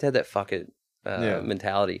 you just got to have that fuck it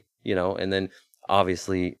mentality, you know. And then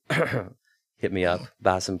obviously hit me up,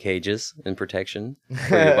 buy some cages and protection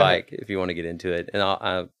for your bike if you want to get into it. And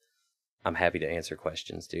I'm happy to answer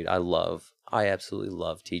questions, dude. I absolutely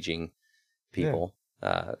love teaching people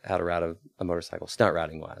how to ride a motorcycle, stunt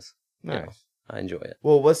riding wise. Nice. You know, I enjoy it.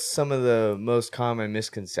 Well, what's some of the most common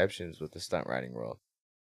misconceptions with the stunt riding world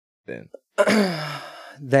then?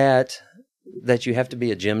 that you have to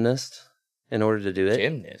be a gymnast in order to do it.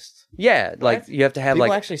 Gymnast. Yeah, like What? you have to have People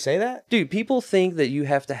like actually say that? dude, people think that you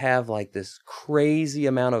have to have like this crazy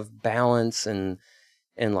amount of balance and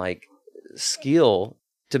like skill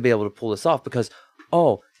to be able to pull this off because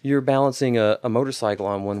you're balancing a motorcycle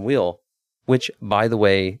on one wheel, which by the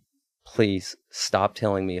way, please stop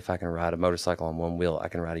telling me if I can ride a motorcycle on one wheel, I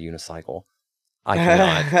can ride a unicycle. I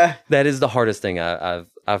cannot. That is the hardest thing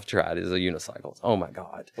I've tried is a unicycle. Oh my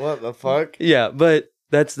god. What the fuck? Yeah, but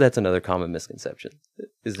that's another common misconception.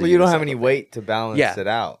 Well, you don't have any weight to balance it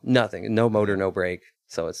out. Nothing. No motor, no brake.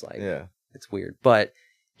 So it's like, it's weird. But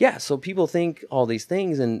yeah, so people think all these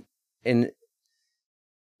things and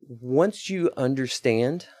once you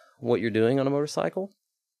understand what you're doing on a motorcycle,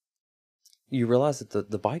 you realize that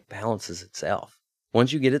the bike balances itself.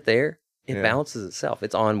 Once you get it there, it balances itself.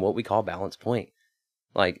 It's on what we call balance point.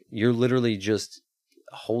 Like you're literally just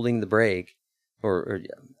holding the brake or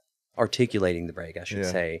articulating the brake, I should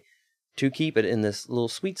say, to keep it in this little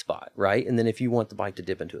sweet spot, right? And then if you want the bike to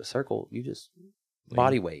dip into a circle, you just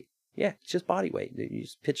body weight. Yeah, it's just body weight. You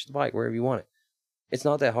just pitch the bike wherever you want it. It's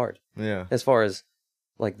not that hard. Yeah. As far as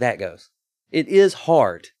like that goes. It is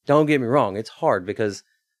hard. Don't get me wrong. It's hard because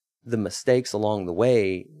the mistakes along the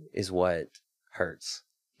way is what hurts.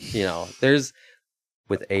 You know, there's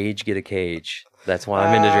with age get a cage. That's why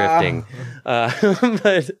I'm into drifting.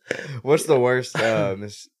 But what's the worst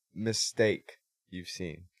mistake you've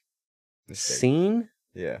seen? Seen?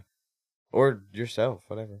 Yeah. Or yourself,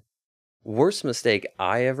 whatever. Worst mistake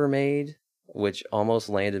I ever made, which almost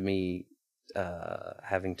landed me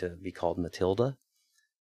having to be called Matilda.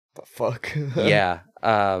 The fuck? Yeah.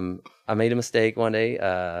 I made a mistake one day.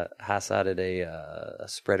 High-sided a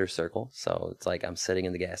spreader circle. So it's like I'm sitting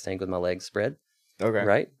in the gas tank with my legs spread. Okay.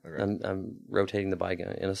 Right? Okay. I'm rotating the bike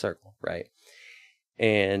in a circle, right?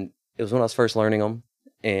 And it was when I was first learning them.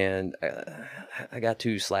 And I got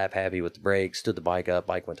too slap happy with the brakes, stood the bike up,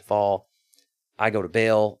 bike went to fall. I go to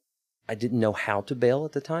bail. I didn't know how to bail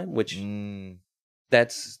at the time, which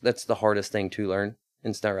that's the hardest thing to learn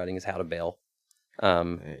in stunt riding is how to bail.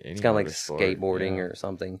 It's kind of like skateboarding or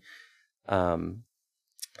something.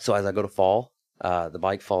 So as I go to fall, the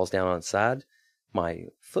bike falls down on its side. My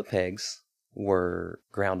foot pegs were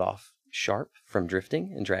ground off sharp from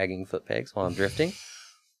drifting and dragging foot pegs while I'm drifting.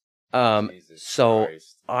 So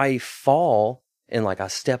Christ. I fall and like I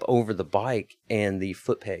step over the bike and the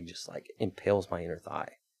foot peg just like impales my inner thigh.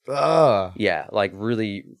 Yeah, like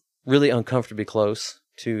really, really uncomfortably close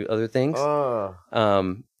to other things.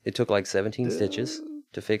 It took like 17 stitches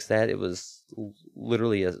to fix that. It was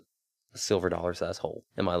literally a silver dollar size hole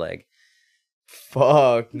in my leg.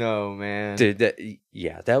 Fuck no, man. Dude, that's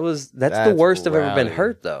the worst I've ever been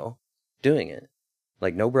hurt though, doing it.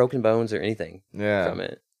 Like no broken bones or anything from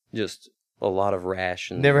it. Just a lot of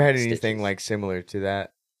rash and never had anything like similar to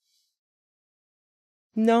that.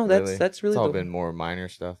 No, that's really it's all been more minor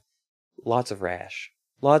stuff. Lots of rash.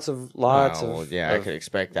 Lots of I could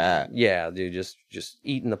expect that. Yeah, dude, just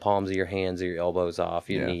eating the palms of your hands or your elbows off,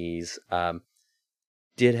 your knees.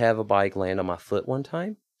 Did have a bike land on my foot one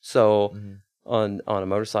time. So on a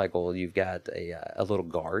motorcycle, you've got a little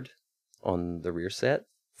guard on the rear set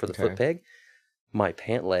for the foot peg. My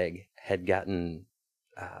pant leg had gotten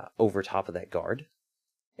over top of that guard,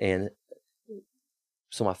 and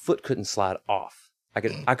so my foot couldn't slide off.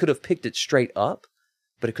 I could have picked it straight up,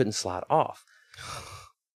 but it couldn't slide off.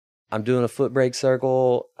 I'm doing a foot brake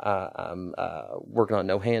circle. I'm working on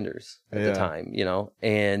no-handers at the time, you know,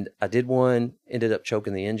 and I did one, ended up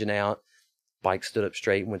choking the engine out. Bike stood up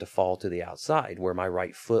straight and went to fall to the outside where my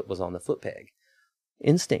right foot was on the foot peg.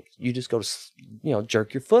 Instinct. You just go to,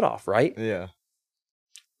 jerk your foot off, right? Yeah.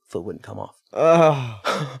 Foot wouldn't come off. Oh.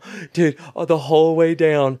 Dude, the whole way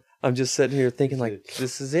down, I'm just sitting here thinking like,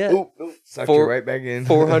 this is it. Sucked you right back in.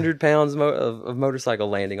 400 pounds of motorcycle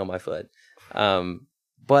landing on my foot.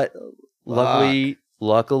 But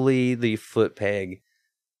luckily the foot peg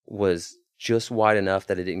was just wide enough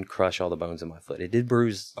that it didn't crush all the bones in my foot. It did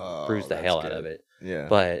bruise the hell out of it. Yeah.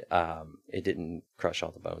 But it didn't crush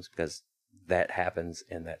all the bones because that happens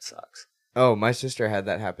and that sucks. Oh, my sister had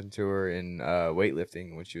that happen to her in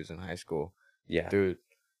weightlifting when she was in high school. Yeah. Dude.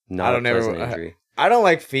 Not a pleasant injury. I don't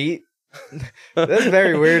like feet. That's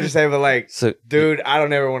very weird to say, but like, dude, I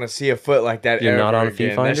don't ever want to see a foot like that. You're ever not on again. a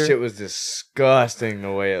feet finder? That shit was disgusting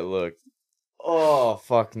the way it looked. Oh,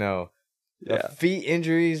 fuck no. Yeah. Feet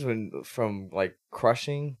injuries from like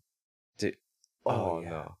crushing. Dude.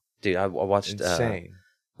 No. Dude, I watched insane.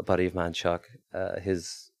 A buddy of mine, Chuck, I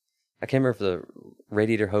can't remember if the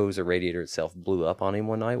radiator hose or radiator itself blew up on him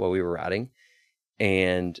one night while we were riding.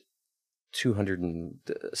 And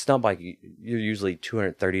stunt bike, you're usually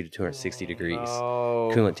 230 to 260 degrees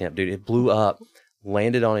No. coolant temp, dude. It blew up,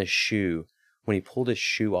 landed on his shoe. When he pulled his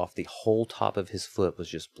shoe off, the whole top of his foot was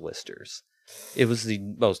just blisters. It was the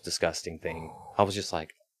most disgusting thing. I was just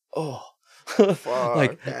like, oh,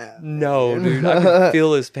 like, no, dude. I could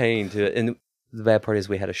feel his pain to it. And the bad part is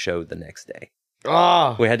we had a show the next day.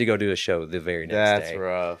 Oh, We had to go do a show the very next day. that's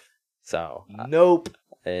rough. So, Nope.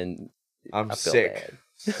 and I'm I feel sick. bad.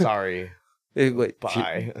 Sorry. Wait,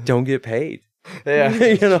 Bye. don't get paid. Yeah.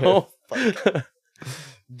 You know?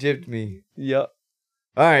 Gypped me. Yep.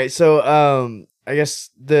 All right, so I guess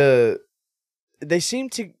the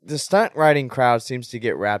stunt riding crowd seems to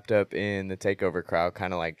get wrapped up in the takeover crowd,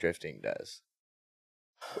 kind of like drifting does.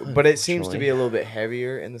 But it seems to be a little bit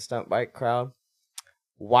heavier in the stunt bike crowd.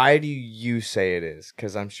 Why do you say it is?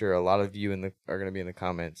 Because I'm sure a lot of you are going to be in the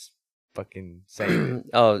comments fucking saying it.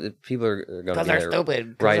 Oh, people are going to Because be they're there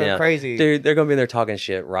stupid. right They're now. crazy. Dude, they're going to be in there talking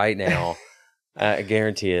shit right now. I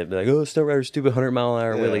guarantee it. Be like, oh, stunt riders, stupid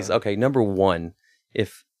 100-mile-an-hour wheelies. Okay, number one,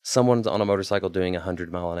 if someone's on a motorcycle doing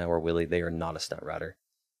 100-mile-an-hour wheelie, they are not a stunt rider.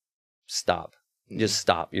 Stop. Just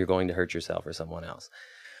stop. You're going to hurt yourself or someone else.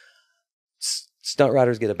 Stunt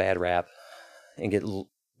riders get a bad rap and get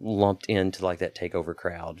lumped into like that takeover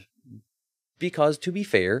crowd because, to be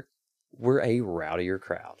fair, we're a rowdier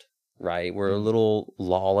crowd, right? We're a little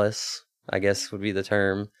lawless, I guess would be the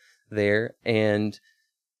term there. And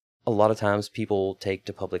a lot of times people take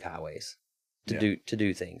to public highways to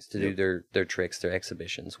do things, to do their tricks, their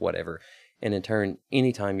exhibitions, whatever. And in turn,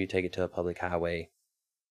 anytime you take it to a public highway,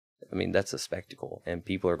 I mean, that's a spectacle and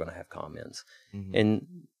people are going to have comments. Mm-hmm. And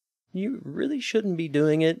you really shouldn't be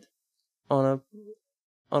doing it on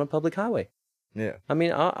a public highway. Yeah. I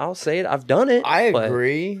mean, I'll say it. I've done it. I but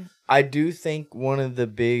agree. I do think one of the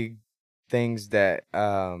big things that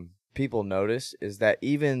people notice is that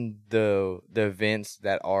even the events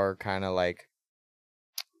that are kind of like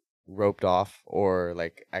roped off or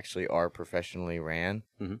like actually are professionally ran,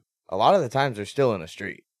 a lot of the times they're still in a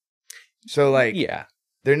street. So like, yeah,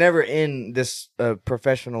 they're never in this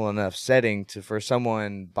professional enough setting for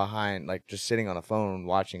someone behind, like just sitting on a phone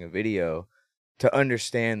watching a video to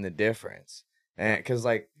understand the difference. And because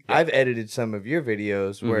like I've edited some of your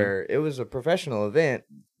videos where it was a professional event,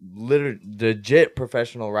 legit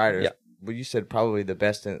professional riders. Yeah. Well, you said probably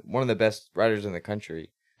one of the best riders in the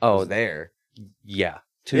country. Oh, was there. Yeah.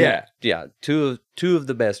 Two of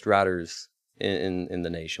the best riders in the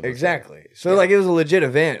nation. Exactly. So like it was a legit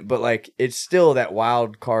event, but like it's still that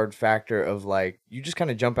wild card factor of like you just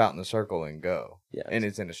kind of jump out in the circle and go. Yeah. And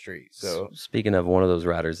it's in the street. So speaking of, one of those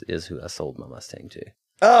riders is who I sold my Mustang to.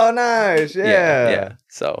 Oh, nice. Yeah.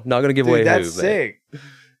 So not gonna give away that's who. Sick. But,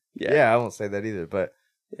 yeah, I won't say that either, but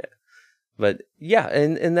But yeah,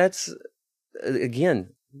 and that's again,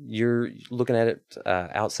 you're looking at it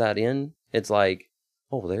outside in. It's like,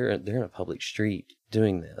 oh, they're in a public street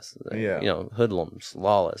doing this. Yeah, you know, hoodlums,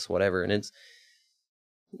 lawless, whatever. And it's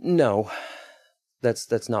no,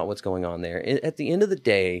 that's not what's going on there. At the end of the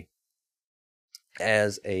day,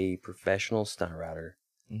 as a professional stunt rider,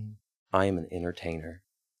 I am an entertainer.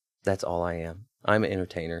 That's all I am. I'm an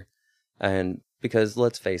entertainer, and because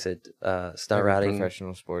let's face it, stunt riding,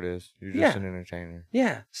 professional sport is you're just an entertainer.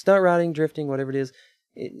 Yeah, stunt riding, drifting, whatever it is.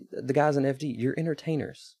 The guys in FD, you're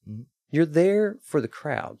entertainers. You're there for the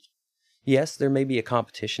crowd. Yes, there may be a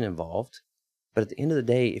competition involved, but at the end of the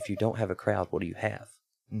day, if you don't have a crowd, what do you have?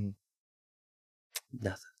 Nothing.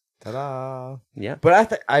 Ta-da! Yeah,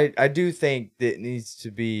 but I do think that it needs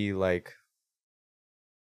to be like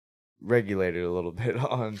regulated a little bit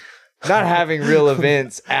on not having real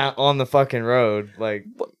events out on the fucking road. Like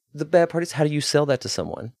the bad part is, how do you sell that to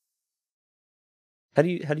someone? How do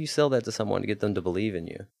you sell that to someone to get them to believe in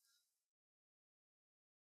you?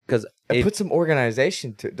 Because put some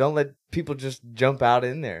organization to it. Don't let people just jump out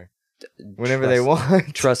in there whenever they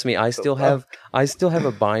want. Trust me, I still have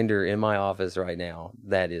a binder in my office right now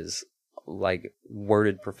that is like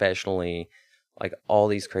worded professionally, like all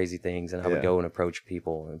these crazy things, and I would go and approach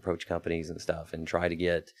people and approach companies and stuff and try to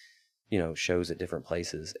get, shows at different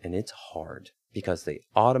places, and it's hard because they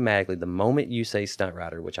automatically, the moment you say stunt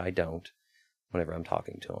rider, which I don't, whenever I'm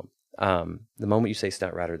talking to them, the moment you say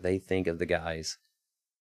stunt rider, they think of the guys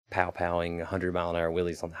pow-powing 100-mile-an-hour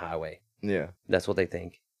wheelies on the highway. Yeah, that's what they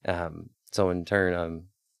think. So in turn, I'm,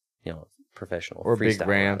 professional or big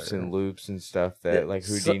ramps rider. And loops and stuff that like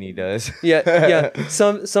Houdini does. Yeah.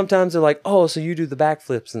 Sometimes they're like, oh, so you do the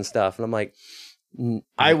backflips and stuff, and I'm like,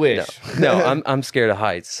 I wish. No, I'm scared of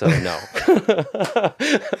heights, so no.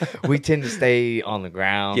 We tend to stay on the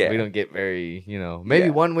ground. Yeah. We don't get very, maybe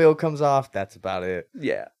one wheel comes off. That's about it.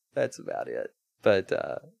 Yeah, that's about it. But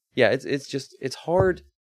Yeah, it's hard.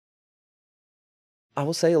 I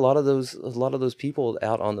will say a lot of those people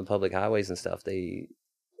out on the public highways and stuff, they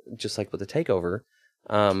just like with the takeover,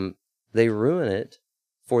 they ruin it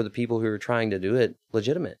for the people who are trying to do it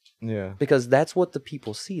legitimate. Yeah. Because that's what the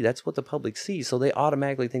people see. That's what the public sees. So they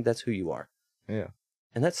automatically think that's who you are. Yeah.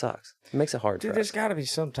 And that sucks. It makes it hard Dude, for there's us. got to be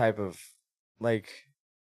some type of, like,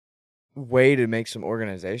 way to make some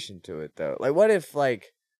organization to it, though. Like, what if,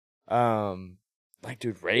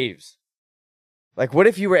 dude, raves? Like, what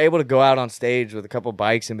if you were able to go out on stage with a couple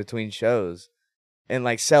bikes in between shows and,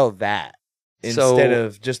 like, sell that instead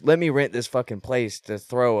of just let me rent this fucking place to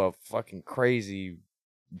throw a fucking crazy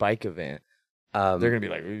bike event? They're going to be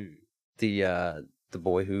like, ooh. The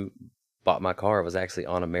boy who bought my car was actually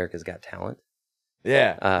on America's Got Talent.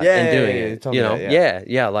 Yeah. And doing it. You know,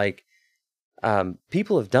 yeah. Like,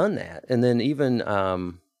 people have done that. And then even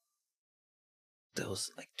there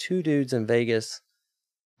was like 2 dudes in Vegas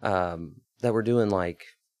that were doing like,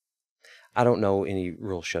 I don't know any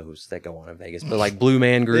real shows that go on in Vegas, but like Blue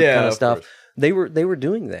Man Group kind of stuff. Course. They were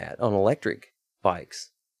doing that on electric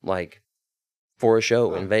bikes, like for a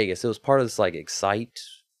show in Vegas. It was part of this like Excite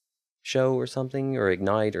show or something, or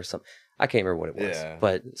Ignite or something. I can't remember what it was,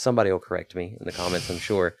 but somebody will correct me in the comments, I'm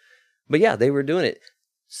sure. But yeah, they were doing it.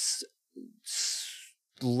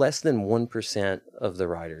 Less than 1% of the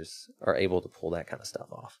riders are able to pull that kind of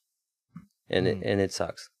stuff off. And it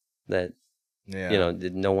sucks that, you know,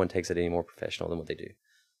 no one takes it any more professional than what they do.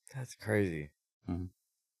 That's crazy.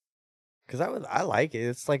 Because I like it.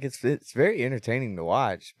 It's like it's very entertaining to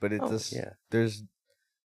watch, but there's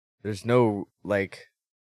no like.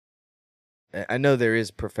 I know there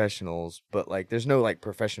is professionals, but like there's no like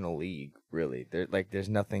professional league really. There's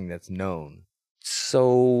nothing that's known.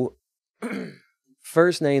 So,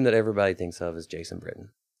 first name that everybody thinks of is Jason Britton.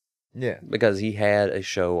 Yeah, because he had a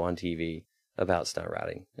show on TV about stunt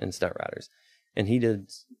riding and stunt riders, and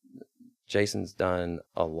Jason's done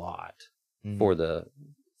a lot for the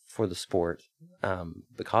sport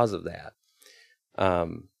because of that.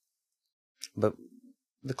 But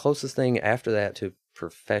the closest thing after that to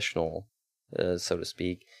professional, so to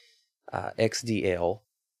speak, XDL,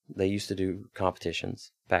 they used to do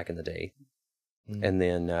competitions back in the day. And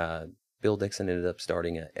then Bill Dixon ended up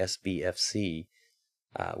starting a SBFC,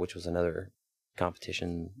 which was another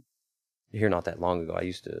competition here not that long ago. I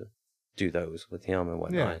used to do those with him and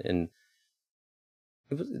whatnot. And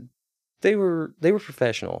they were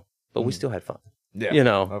professional, but we still had fun. Yeah, you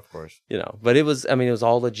know, of course. You know, but it was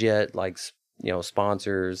all legit, like, you know,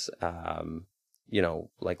 sponsors, you know,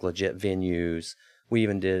 like legit venues. We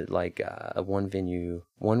even did like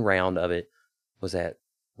one round of it was at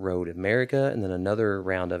Road America, and then another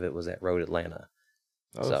round of it was at Road Atlanta.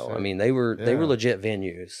 Oh, so shit. I mean, they were legit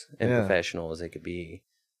venues and professional as they could be.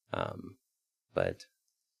 But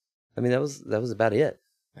I mean, that was about it.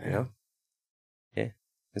 You know,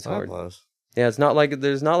 it's hard. Close. Yeah, it's not like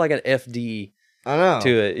there's not like an FD to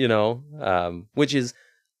it, you know. Which is,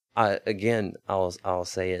 I'll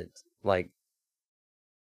say it, like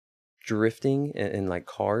drifting and like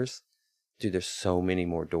cars. Dude, there's so many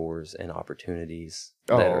more doors and opportunities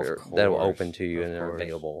that will open to you and are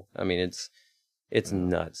available. I mean, it's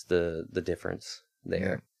nuts the difference there.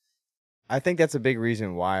 Yeah. I think that's a big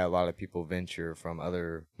reason why a lot of people venture from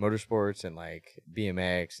other motorsports and like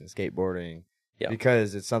BMX and skateboarding. Yeah.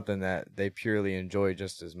 Because it's something that they purely enjoy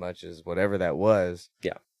just as much as whatever that was.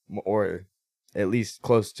 Yeah. Or at least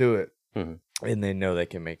close to it. Mm-hmm. And they know they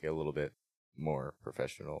can make it a little bit more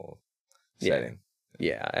professional setting.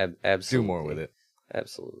 Yeah, absolutely. Do more with it.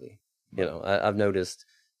 Absolutely. You know, I've noticed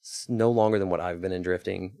no longer than what I've been in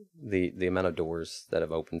drifting, the amount of doors that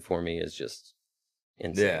have opened for me is just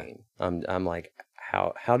insane. Yeah. I'm like,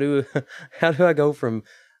 how do I go from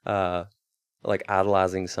like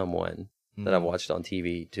idolizing someone that I've watched on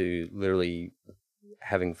TV to literally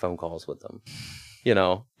having phone calls with them? You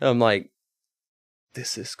know, I'm like,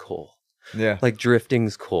 this is cool. Yeah. Like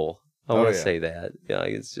drifting's cool. I want to say that. Yeah,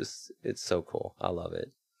 it's so cool. I love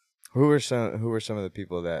it. Who are some of the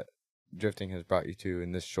people that drifting has brought you to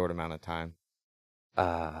in this short amount of time?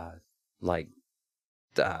 Like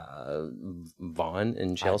Vaughn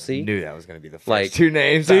and Chelsea. I knew that was going to be the first two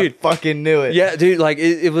names. Dude, I fucking knew it. Yeah, dude, like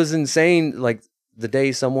it was insane. Like the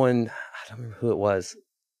day someone, I don't remember who it was,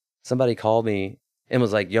 somebody called me and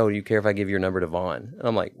was like, "Yo, do you care if I give your number to Vaughn?" And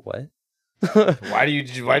I'm like, "What?" Why do you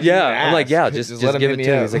ask? I'm like, yeah, just give it to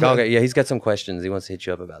him. He's like, okay, yeah, he's got some questions. He wants to hit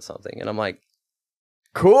you up about something. And I'm like,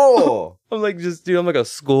 cool. I'm like, I'm like a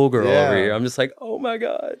schoolgirl over here. I'm just like, oh my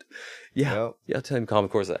God. Yeah. Yep. Yeah. Tell him calm. Of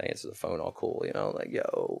course, I answer the phone all cool, you know, like,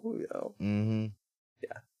 yo. Mm-hmm.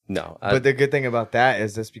 Yeah. No. But the good thing about that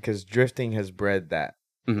is that's because drifting has bred that.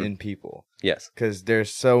 in people. Yes. Because there's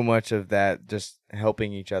so much of that just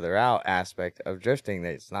helping each other out aspect of drifting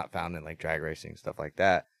that's not found in like drag racing, stuff like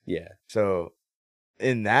that. Yeah. So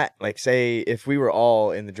in that, like, say if we were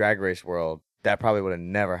all in the drag race world, that probably would have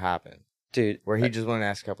never happened. Dude. Where he just wanted to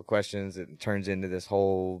ask a couple questions, it turns into this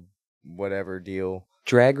whole whatever deal.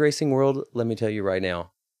 Drag racing world, let me tell you right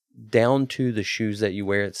now, down to the shoes that you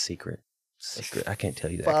wear, it's secret. Secret. I can't tell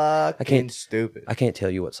you that. Fucking stupid. I can't tell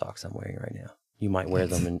you what socks I'm wearing right now. You might wear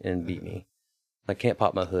them and beat me. I can't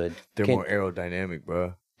pop my hood. They're more aerodynamic,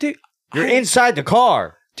 bro. Dude, you're inside the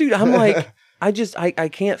car. Dude, I'm like, I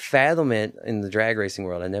can't fathom it in the drag racing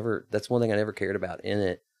world. That's one thing I never cared about in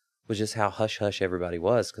it, was just how hush-hush everybody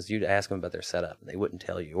was, because you'd ask them about their setup, and they wouldn't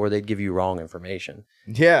tell you, or they'd give you wrong information.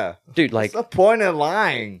 Yeah. Dude, like... what's the point of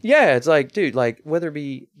lying? Yeah, it's like, dude, like, whether it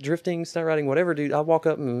be drifting, stunt riding, whatever, dude, I'll walk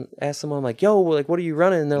up and ask someone, like, yo, like, what are you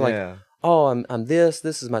running? And they're like, oh, I'm this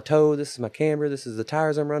is my toe, this is my camber, this is the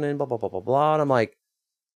tires I'm running, blah, blah, blah, blah, blah. And I'm like,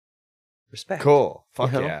 respect. Cool.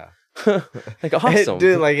 Fuck yeah. Like, awesome.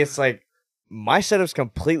 Dude, like, it's like, my setup's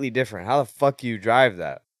completely different. How the fuck you drive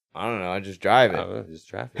that? I don't know. I just drive it. Just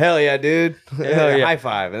drive it. Hell yeah, dude. Hell yeah. High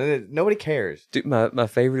five. And nobody cares. Dude, my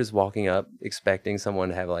favorite is walking up expecting someone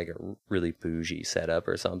to have like a really bougie setup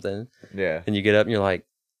or something. Yeah. And you get up and you're like,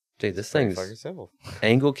 dude, this thing's fucking simple.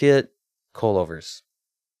 Angle kit, coilovers.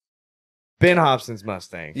 Ben Hobson's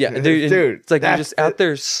Mustang. Yeah, dude. It's like you're just out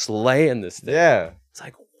there slaying this thing. Yeah. It's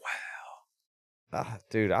like, wow.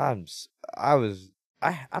 Dude, I'm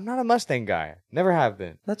not a Mustang guy. Never have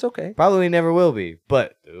been. That's okay. Probably never will be.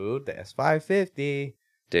 But dude, the S550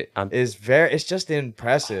 it's just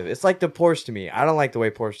impressive. It's like the Porsche to me. I don't like the way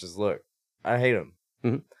Porsches look. I hate them.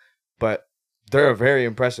 Mm-hmm. But they're a very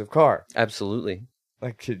impressive car. Absolutely.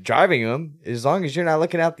 Like, driving them, as long as you're not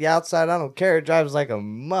looking out the outside, I don't care. It drives like a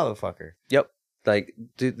motherfucker. Yep. Like,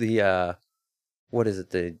 dude, what is it?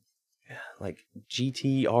 The like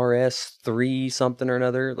GTRS 3 something or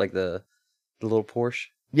another, like the little Porsche.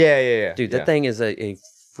 Yeah. Dude, that thing is a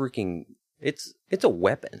freaking, it's a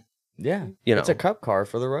weapon. Yeah. You know, it's a cup car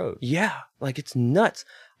for the road. Yeah. Like, it's nuts.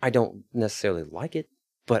 I don't necessarily like it,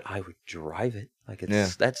 but I would drive it. Like,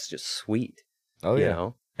 that's just sweet. Oh, yeah. You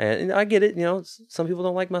know? And I get it. You know, some people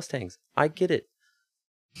don't like Mustangs. I get it.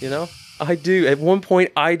 You know, I do. At one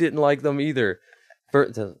point, I didn't like them either for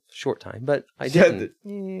the short time, but I didn't.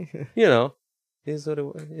 You know, is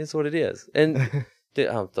what it is. And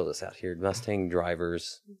I'll throw this out here. Mustang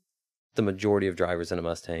drivers, the majority of drivers in a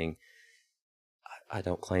Mustang, I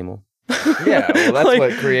don't claim them. Yeah, well, that's like,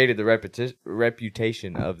 what created the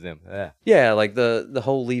reputation of them. Yeah, like the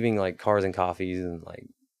whole leaving like cars and coffees and like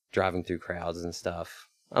driving through crowds and stuff.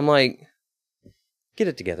 I'm like, get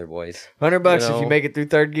it together, boys. $100 if you make it through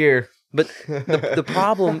third gear. But the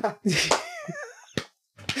problem...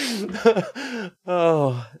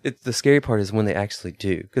 the scary part is when they actually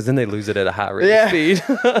do, because then they lose it at a high rate of speed.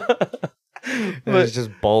 But it's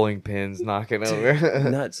just bowling pins knocking over.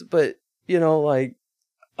 Nuts. But, you know, like,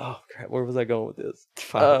 oh, crap, where was I going with this?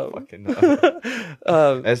 Fucking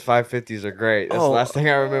S550s are great. That's the last thing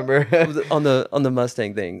I remember. on the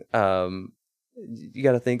Mustang thing. You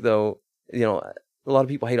got to think, though, you know, a lot of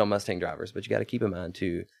people hate on Mustang drivers, but you got to keep in mind,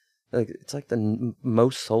 too, like, it's like the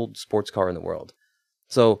most sold sports car in the world.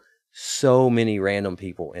 So many random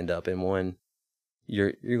people end up in one.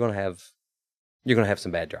 You're gonna have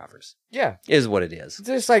some bad drivers. Yeah, is what it is.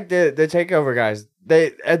 Just like the takeover guys.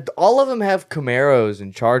 They all of them have Camaros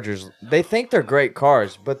and Chargers. They think they're great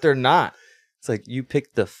cars, but they're not. It's like you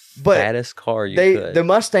picked the fattest car you could. The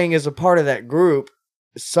Mustang is a part of that group,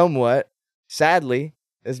 somewhat. Sadly,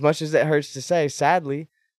 as much as it hurts to say, sadly.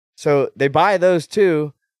 So they buy those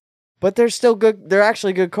too, but they're still good. They're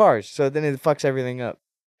actually good cars. So then it fucks everything up.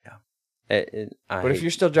 Yeah. But if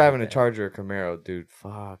you're still driving a Charger or Camaro, dude,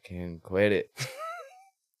 fucking quit it.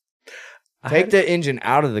 Take the engine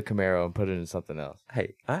out of the Camaro and put it in something else.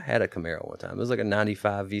 Hey, I had a Camaro one time. It was like a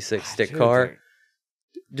 95 V6 stick car.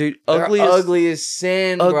 Dude, ugly as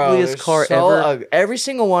sin, bro. Ugliest car ever. Ugly. Every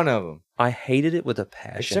single one of them. I hated it with a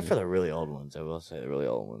passion. Except for the really old ones. I will say the really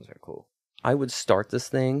old ones are cool. I would start this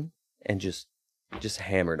thing and just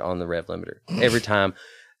hammered on the rev limiter every time.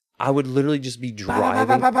 I would literally just be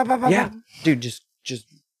driving. Yeah, dude, just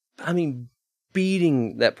I mean,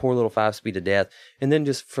 beating that poor little 5-speed to death, and then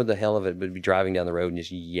just for the hell of it, would be driving down the road and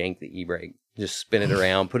just yank the e-brake, just spin it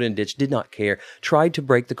around, put it in a ditch. Did not care. Tried to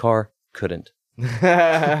brake the car, couldn't.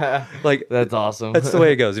 Like, that's awesome. That's the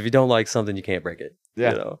way it goes. If you don't like something, you can't break it.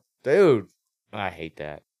 Yeah, you know? Dude, I hate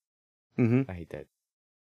that. Mm-hmm. I hate that.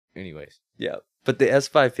 Anyways, yeah, but the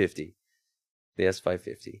S550,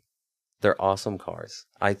 they're awesome cars.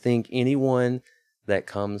 I think anyone that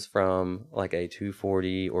comes from like a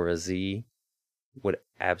 240 or a Z would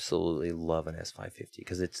absolutely love an S550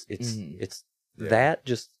 because it's Yeah. that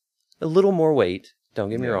just a little more weight. Don't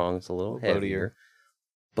get me Yeah. wrong, it's a little Loadier. heavier.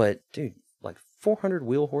 But dude, like 400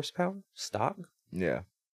 wheel horsepower stock. Yeah.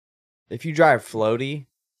 If you drive floaty,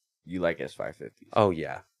 you like S550s. Oh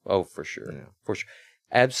yeah, oh for sure, Yeah. for sure,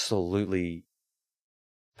 absolutely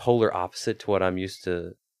polar opposite to what I'm used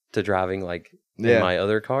to driving like in my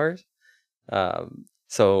other cars.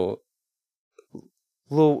 So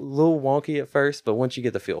little wonky at first, but once you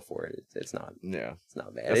get the feel for it, it's not it's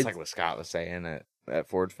not bad. That's like what Scott was saying at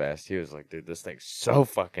Ford Fest. He was like, dude, this thing's so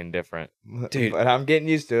fucking different. Dude. But I'm getting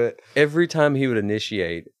used to it. Every time he would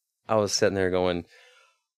initiate, I was sitting there going,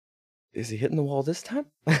 is he hitting the wall this time?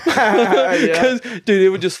 Because, dude, it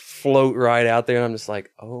would just float right out there. And I'm just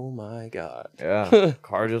like, oh my God. Yeah.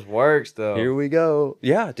 Car just works, though. Here we go.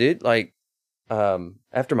 Yeah, dude. Like,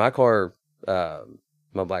 after my car,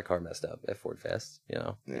 my black car messed up at Ford Fest, you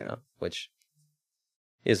know, which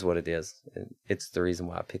is what it is. And it's the reason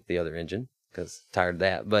why I picked the other engine, because tired of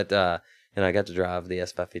that. But, and I got to drive the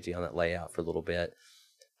S550 on that layout for a little bit.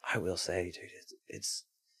 I will say, dude, it's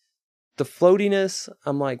the floatiness,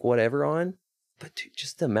 I'm like, whatever on. But dude,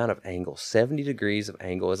 just the amount of angle, 70 degrees of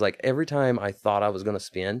angle is like every time I thought I was going to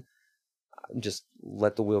spin, just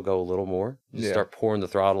let the wheel go a little more. Just start pouring the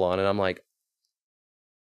throttle on. And I'm like,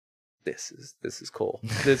 this is cool.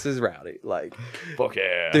 This is rowdy. Like, fuck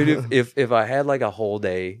yeah. Dude, if I had like a whole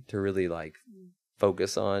day to really like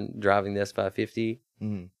focus on driving the S550, I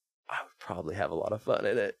would probably have a lot of fun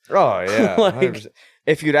in it. Oh, yeah. Like, 100%.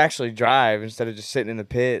 If you'd actually drive instead of just sitting in the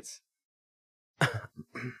pits.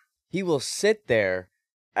 He will sit there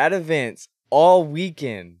at events all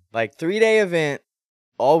weekend, like 3-day event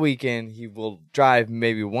all weekend. He will drive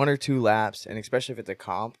maybe 1 or 2 laps, and especially if it's a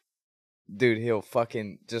comp, dude, he'll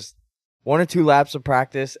fucking just 1 or 2 laps of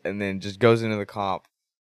practice and then just goes into the comp.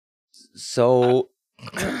 So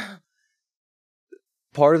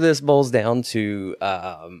part of this boils down to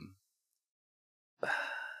I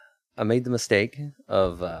made the mistake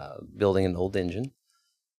of building an old engine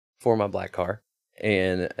for my black car,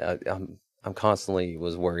 and I'm constantly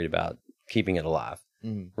was worried about keeping it alive,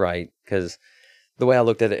 right? Because the way I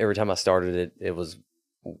looked at it, every time I started it, it was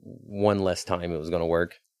one less time it was going to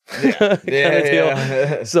work.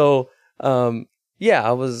 Yeah. So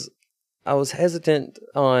I was hesitant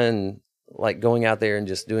on like going out there and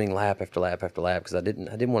just doing lap after lap after lap because I didn't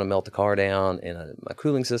want to melt the car down, and my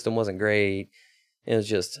cooling system wasn't great. It was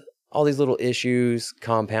just all these little issues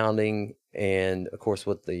compounding. And of course,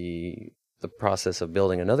 with the process of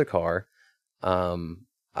building another car,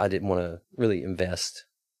 I didn't want to really invest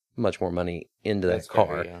much more money into that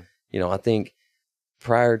car. Fair, yeah. You know, I think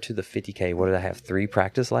prior to the 50K, what did I have? 3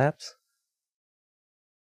 practice laps?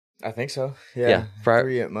 I think so. Yeah.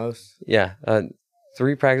 3 at most. Yeah.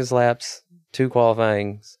 3 practice laps, 2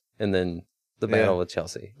 qualifyings, and then the battle with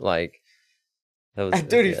Chelsea. Like, that was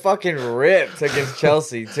dude, he fucking ripped against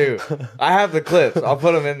Chelsea too. I have the clips. I'll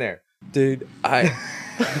put them in there. Dude,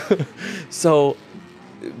 so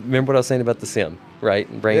remember what I was saying about the sim, right?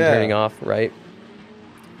 Brain turning off, right?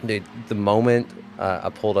 Dude, the moment I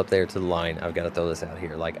pulled up there to the line, I've got to throw this out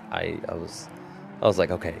here. Like I was like,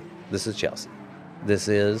 okay, this is Chelsea. This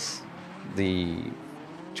is the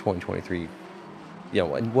 2023. You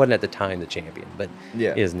know, it wasn't at the time the champion, but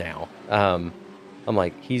is now. I'm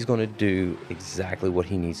like, he's going to do exactly what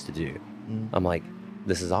he needs to do. I'm like,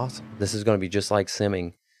 this is awesome. This is going to be just like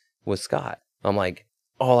simming with Scott. I'm like,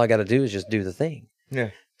 all I got to do is just do the thing.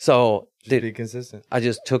 Yeah. So, dude, be consistent. I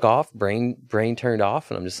just took off, brain turned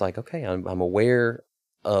off, and I'm just like, okay, I'm aware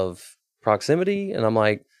of proximity, and I'm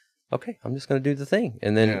like, okay, I'm just going to do the thing.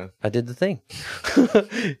 And then I did the thing.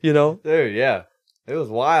 You know? Dude, yeah. It was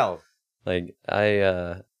wild. Like,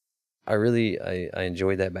 I really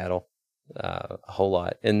enjoyed that battle a whole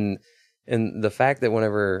lot. And the fact that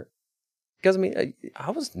whenever, because I mean, I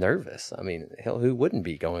was nervous. I mean, hell, who wouldn't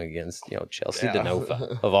be going against, you know, Chelsea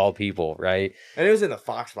DeNova of all people, right? And it was in the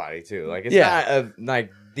Fox body too. Like, it's not like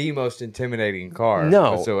the most intimidating car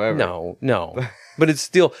whatsoever. No. But it's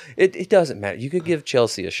still, it doesn't matter. You could give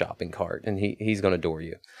Chelsea a shopping cart and he's going to adore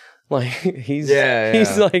you. Like, he's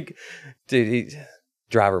like, dude,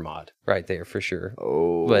 driver mod right there for sure.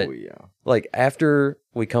 Oh, but like after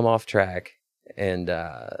we come off track and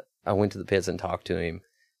I went to the pits and talked to him,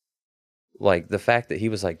 like the fact that he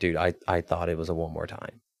was like, dude, I thought it was a one more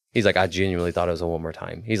time. He's like, I genuinely thought it was a one more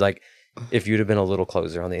time. He's like, if you'd have been a little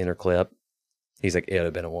closer on the inner clip, he's like, it would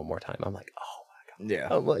have been a one more time. I'm like, oh my God. Yeah.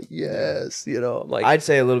 I'm like, yes. You know, I'm like, I'd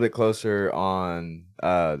say a little bit closer on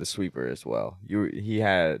the sweeper as well. He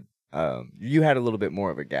had You had a little bit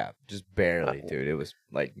more of a gap, just barely, dude. It was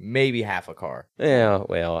like maybe half a car. Yeah,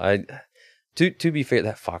 well, to be fair,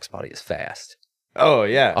 that Fox body is fast. Oh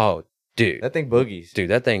yeah. Oh, dude, That thing boogies. dude,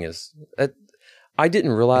 that thing is. I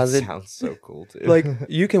didn't realize it. Sounds so cool too. Like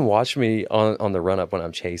you can watch me on the run up when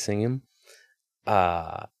I'm chasing him.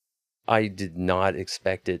 I did not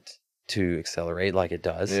expect it to accelerate like it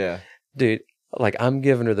does. Yeah. Dude, like I'm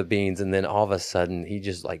giving her the beans, and then all of a sudden he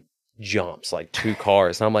just like jumps like 2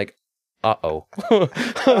 cars, and I'm like, uh-oh.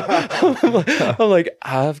 I'm like,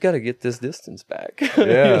 I've got to get this distance back. Yeah.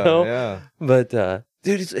 You know? Yeah. But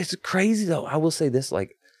dude, it's crazy though. I will say this,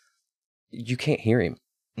 like, you can't hear him.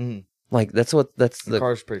 Mhm. Like that's The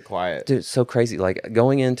car's pretty quiet. dude, it's so crazy. Like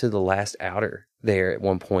going into the last outer there at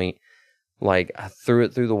one point, like I threw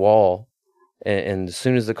it through the wall, and as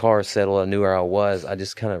soon as the car settled, I knew where I was. I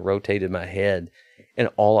just kind of rotated my head, and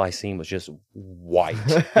all I seen was just white,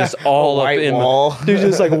 just all up in wall. my, dude,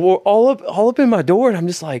 just like all up in my door, and I'm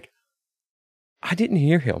just like, I didn't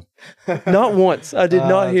hear him, not once. I did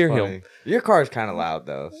not hear him. Your car's kind of loud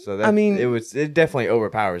though, so that, I mean, it definitely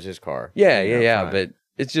overpowers his car. Yeah. But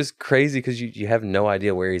it's just crazy because you have no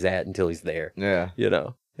idea where he's at until he's there. Yeah. You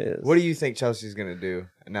know. What do you think Chelsea's gonna do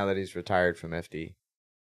now that he's retired from FD?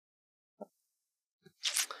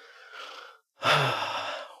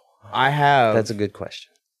 That's a good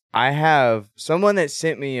question. I have someone that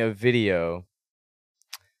sent me a video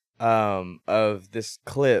of this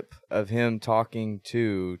clip of him talking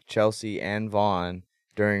to Chelsea and Vaughn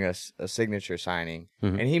during a signature signing.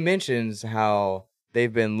 Mm-hmm. And he mentions how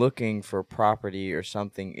they've been looking for property or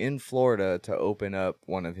something in Florida to open up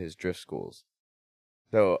one of his drift schools.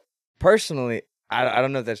 So personally, I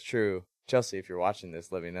don't know if that's true. Chelsea, if you're watching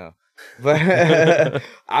this, let me know. But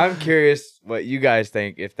I'm curious what you guys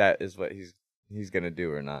think, if that is what he's gonna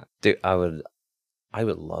do or not. Dude, I would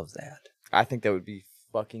love that. I think that would be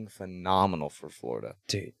fucking phenomenal for Florida.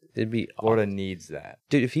 Dude, it'd be Florida awesome. needs that.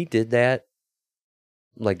 Dude, if he did that,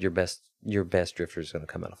 like your best drifter is gonna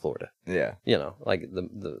come out of Florida. Yeah. You know, like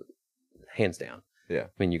the hands down. Yeah. I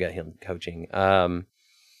mean, you got him coaching.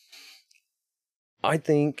 I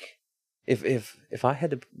think if I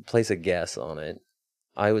had to place a guess on it,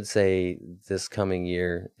 I would say this coming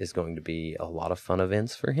year is going to be a lot of fun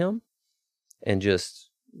events for him, and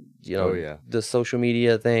just, you know, the social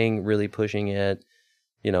media thing, really pushing it,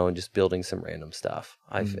 you know, and just building some random stuff.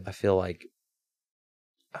 I feel like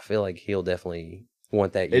he'll definitely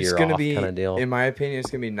want that year off kind of deal. In my opinion,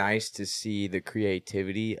 it's gonna be nice to see the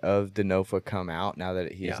creativity of Denofa come out now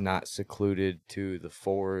that he's not secluded to the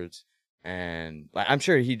Fords. And like, I'm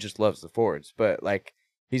sure he just loves the Fords, but like,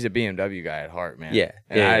 he's a BMW guy at heart, man. Yeah.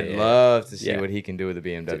 And I'd love to see what he can do with the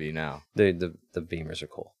BMW now. The Beamers are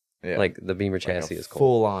cool. Yeah. Like the Beamer chassis is cool.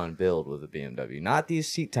 Full on build with a BMW, not these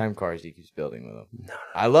seat time cars he keeps building with them. No.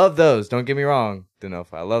 I love those. Don't get me wrong,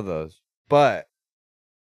 Denofa. I love those, but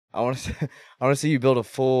I want to see you build a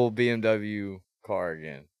full BMW car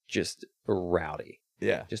again. Just rowdy.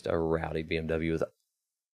 Yeah. Just a rowdy BMW with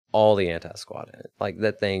all the anti-squat in it. Like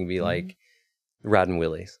that thing be like riding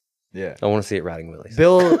wheelies. Yeah. I want to see it riding wheelies.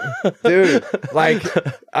 Dude, like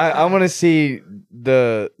I want to see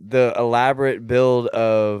the elaborate build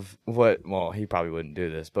of he probably wouldn't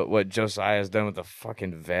do this, but what Josiah's done with the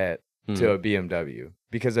fucking Vet to a BMW,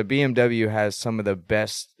 because a BMW has some of the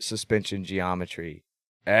best suspension geometry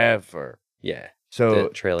ever. Yeah. So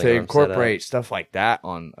to incorporate stuff like that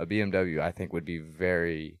on a BMW, I think would be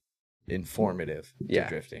very informative to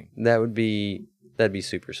drifting. That'd be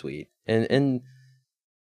super sweet. And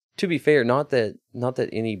to be fair, not that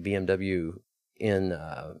any BMW in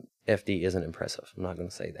FD isn't impressive. I'm not going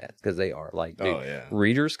to say that, because they are. Like, dude,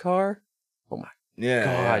 Reader's car. Oh my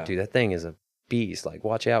god, dude, that thing is a beast. Like,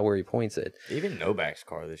 watch out where he points it. Even Novak's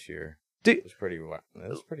car this year, dude, was pretty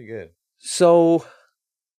good. So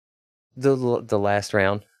the last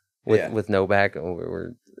round with Novak,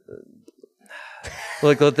 we're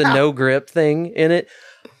like with the no grip thing in it.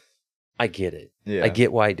 I get it. Yeah. I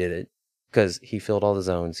get why he did it, because he filled all the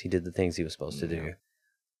zones. He did the things he was supposed to do.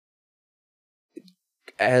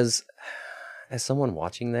 As someone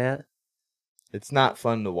watching that, it's not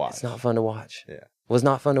fun to watch. It's not fun to watch. Yeah. It was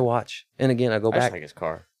not fun to watch. And again, I go back. I just like his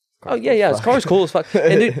car. Oh, yeah. His car's cool as fuck.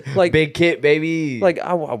 And dude, like, big kit, baby. Like,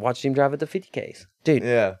 I watched him drive at the 50Ks.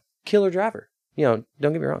 Dude, killer driver. You know,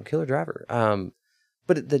 don't get me wrong, killer driver.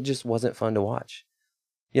 But that just wasn't fun to watch.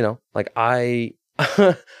 You know, like I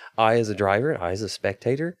as a driver, I as a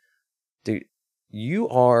spectator, dude,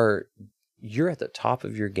 you're at the top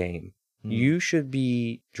of your game. You should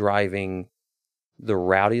be driving the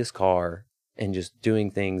rowdiest car and just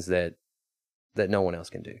doing things that no one else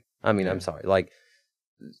can do. I mean, I'm sorry. Like,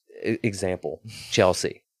 example,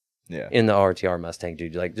 Chelsea. Yeah. in the RTR Mustang,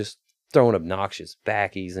 dude. Like just throwing obnoxious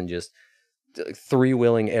backies and just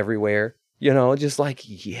three-wheeling everywhere. You know, just like,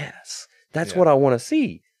 yes, that's what I want to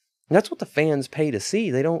see. And that's what the fans pay to see.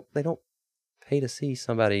 They don't pay to see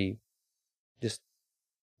somebody just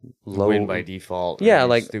low win by default. Yeah,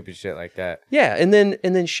 like stupid shit like that. Yeah, and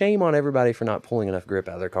then shame on everybody for not pulling enough grip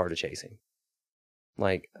out of their car to chase him.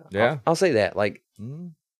 Like, yeah, I'll say that. Like,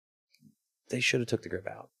 they should have took the grip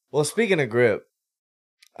out. Well, speaking of grip,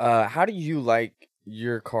 how do you like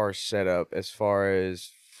your car set up as far as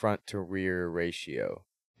front to rear ratio?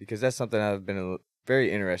 Because that's something I've been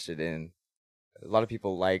very interested in. A lot of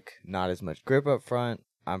people like not as much grip up front.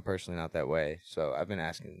 I'm personally not that way, so I've been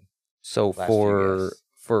asking. So for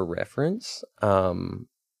reference, on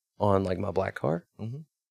like my black car,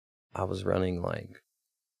 I was running like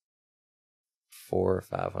 400 or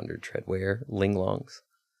 500 treadwear Linglongs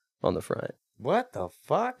on the front. What the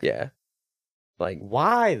fuck? Yeah, like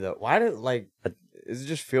why though? Why did does it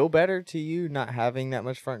just feel better to you not having that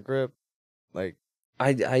much front grip? Like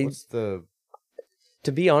what's the?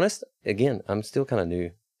 To be honest, again, I'm still kind of new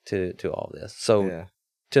to all this. So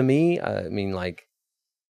to me, I mean, like,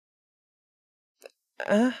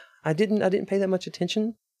 I didn't pay that much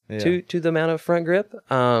attention to the amount of front grip.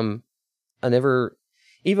 I never,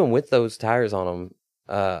 even with those tires on them,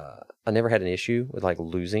 I never had an issue with like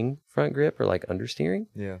losing front grip or like understeering.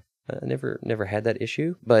 Yeah, I never had that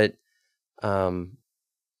issue. But I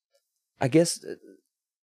guess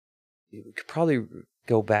you could probably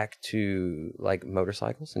go back to like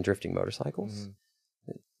motorcycles and drifting motorcycles.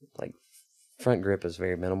 Like front grip is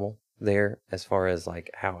very minimal there as far as like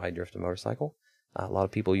how I drift a motorcycle. A lot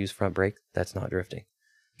of people use front brake. That's not drifting.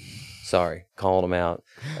 Sorry, calling them out.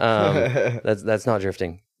 That's not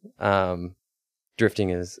drifting. Drifting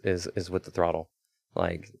is with the throttle.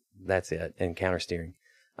 Like that's it, and counter steering.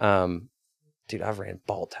 Dude, I've ran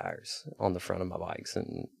ball tires on the front of my bikes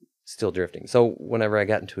and still drifting. So whenever I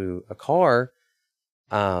got into a car,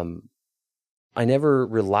 I never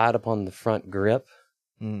relied upon the front grip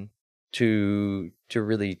to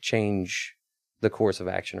really change the course of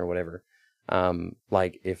action or whatever.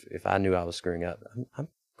 Like if I knew I was screwing up, I'm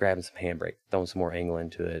grabbing some handbrake, throwing some more angle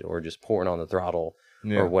into it, or just pouring on the throttle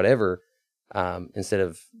or whatever, instead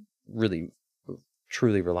of really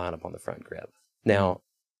truly relying upon the front grip. Now,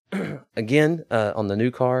 again, on the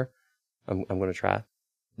new car, I'm going to try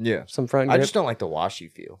some front grip. I just don't like the washy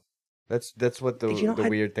feel. That's what the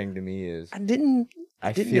weird thing to me is.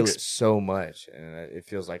 I feel it so much, and it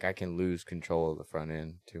feels like I can lose control of the front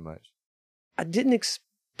end too much. I didn't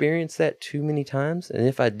experience that too many times, and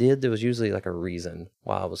if I did, there was usually like a reason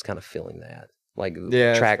why I was kind of feeling that, like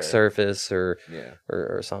track surface or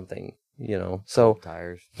something, you know. So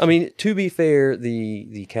tires. I mean, to be fair,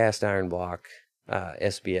 the cast iron block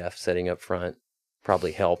SBF setting up front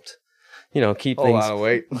probably helped, you know, keep things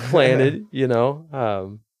planted, you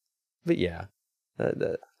know. But yeah,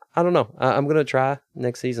 I don't know. I'm gonna try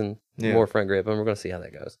next season more front grip, and we're gonna see how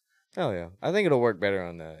that goes. Hell yeah, I think it'll work better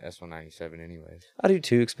on the S197 anyways. I do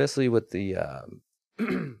too, especially with the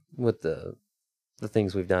with the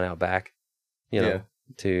things we've done out back, you know,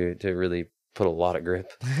 to really put a lot of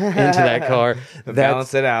grip into that car.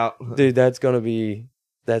 Balance it out, dude. That's gonna be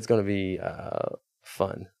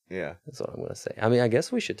fun. Yeah, that's what I'm gonna say. I mean, I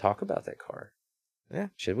guess we should talk about that car. Yeah,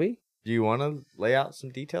 should we? Do you want to lay out some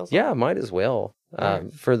details? Yeah, might as well.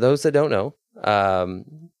 For those that don't know,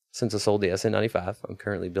 since I sold the SN95, I'm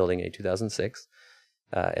currently building a 2006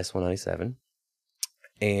 S197,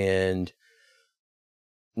 and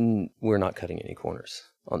we're not cutting any corners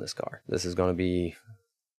on this car. This is going to be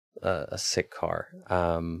a sick car.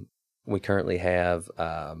 We currently have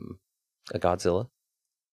a Godzilla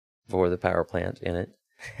for the power plant in it,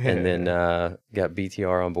 and then got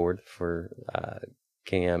BTR on board for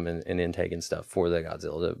cam and intake and stuff for the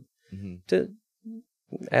Godzilla to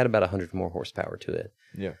add about 100 more horsepower to it.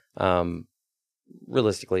 Yeah.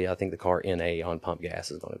 Realistically, I think the car NA on pump gas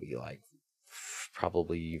is going to be like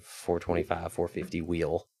probably 425, 450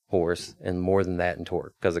 wheel horse, and more than that in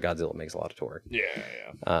torque, because the Godzilla makes a lot of torque. Yeah.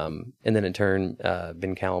 And then in turn,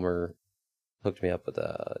 Ben Calamer hooked me up with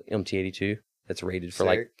a MT82 that's rated for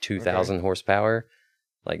like 2,000 horsepower.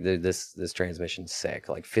 Like this transmission's sick.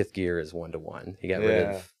 Like fifth gear is 1-to-1. He got rid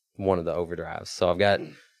of one of the overdrives, so I've got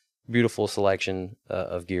beautiful selection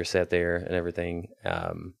of gear set there and everything.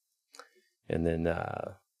 And then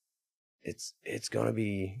it's gonna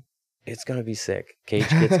be sick. Cage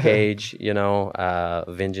gets cage, you know.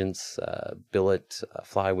 Vengeance, billet,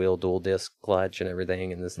 flywheel, dual disc clutch, and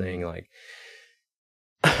everything in this thing. Like,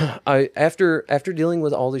 after dealing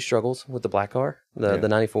with all these struggles with the black car, the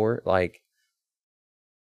 94, like,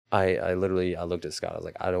 I literally, I looked at Scott. I was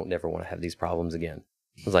like, I don't never want to have these problems again.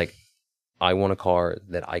 I was like, I want a car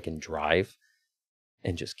that I can drive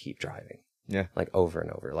and just keep driving. Yeah. Like over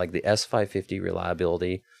and over. Like the S550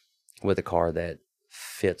 reliability with a car that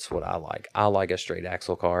fits what I like. I like a straight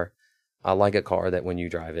axle car. I like a car that when you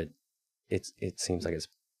drive it, it seems like it's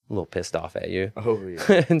a little pissed off at you. Oh,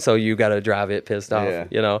 yeah. And so you got to drive it pissed off, Yeah.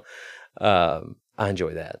 you know? I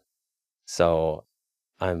enjoy that. So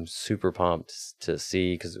I'm super pumped to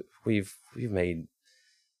see, because we've made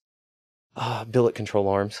billet control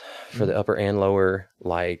arms for the upper and lower.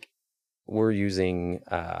 Like we're using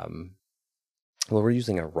we're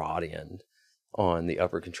using a rod end on the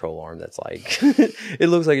upper control arm that's like it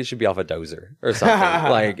looks like it should be off a dozer or something.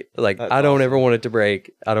 like That's I don't awesome. ever want it to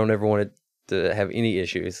break. I don't ever want it to have any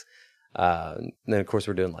issues. And then of course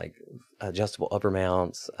we're doing like adjustable upper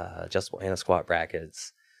mounts, adjustable anti-squat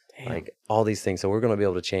brackets, like all these things. So we're going to be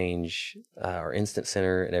able to change our instant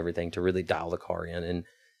center and everything to really dial the car in,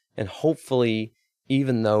 and hopefully,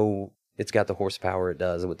 even though it's got the horsepower it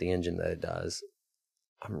does with the engine that it does,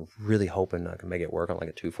 I'm really hoping I can make it work on like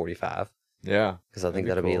a 245. Yeah. Because I think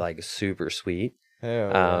that'll be like super sweet. Hell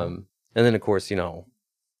yeah. And then of course, you know,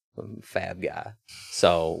 I'm a fab guy.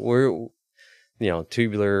 So we're, you know,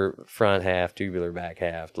 tubular front half, tubular back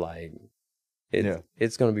half, like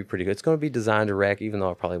it's going to be pretty good. It's going to be designed to wreck, even though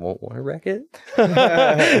I probably won't want to wreck it.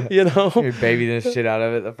 You know, You're babying the shit out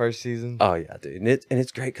of it the first season. Oh yeah, dude. And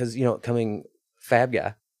it's great because, you know, coming fab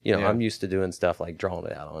guy, you know, Yeah. I'm used to doing stuff like drawing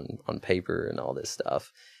it out on paper and all this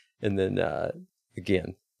stuff. And then,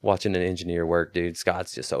 again, watching an engineer work, dude,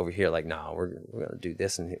 Scott's just over here like, nah, we're going to do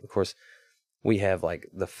this. And of course we have like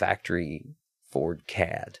the factory Ford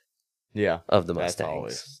CAD Yeah. of the That's Mustangs,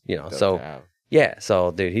 always you know, dope so to have. yeah.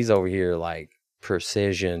 So dude, he's over here like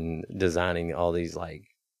precision designing all these like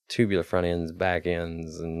tubular front ends, back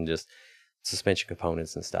ends, and just suspension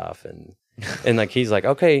components and stuff. And like, he's like,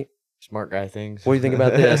 okay, Smart guy things. what do you think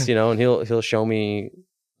about this? You know, and he'll show me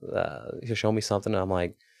something. And I'm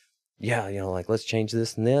like, yeah, you know, like let's change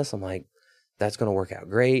this and this. I'm like, that's going to work out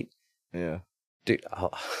great. Yeah. Dude,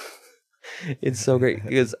 it's so great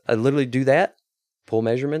because I literally do that, pull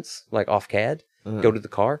measurements like off CAD, go to the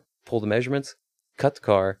car, pull the measurements, cut the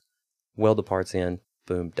car, weld the parts in,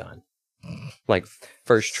 boom, done. Like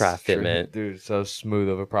first try fitment. Dude, so smooth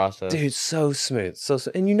of a process. Dude, so smooth.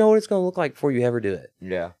 And you know what it's going to look like before you ever do it,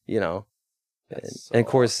 Yeah. you know? That's so And of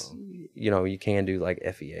course, awesome. you know, you can do like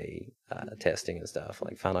FEA testing and stuff,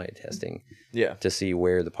 like finite testing Yeah. to see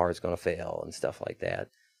where the part's going to fail and stuff like that.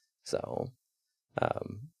 So, So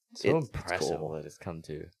it's impressive cool. what it's come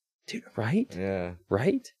to. Dude, right? Yeah.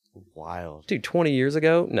 Right? Wild. Dude, 20 years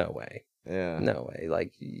ago? No way. Yeah. No way.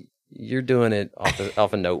 Like, you're doing it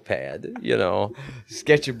off a notepad, you know?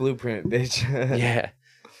 Sketch your blueprint, bitch. Yeah.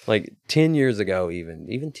 Like 10 years ago,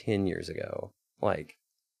 even 10 years ago, like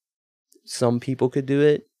some people could do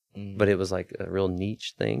it, but it was like a real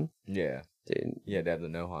niche thing. Yeah. Dude. You had to have the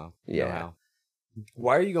know-how. Yeah. Know-how.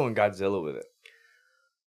 Why are you going Godzilla with it?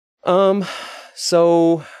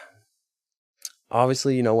 So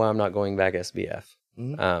obviously, you know why I'm not going back SBF.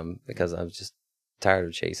 Mhm. Because I was just tired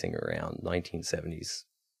of chasing around 1970s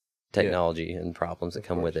technology and problems that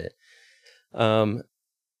come with it.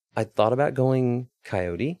 I thought about going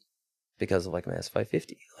Coyote because of like my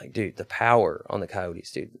S550. Like, dude, the power on the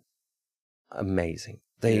Coyotes, dude, amazing.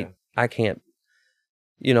 I can't,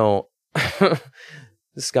 you know,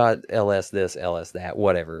 Scott LS this, LS that,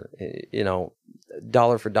 whatever. You know,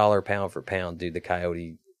 dollar for dollar, pound for pound, dude, the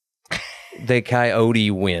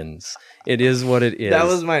Coyote wins. It is what it is. That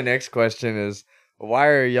was my next question is, why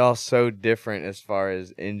are y'all so different as far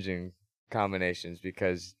as engine combinations?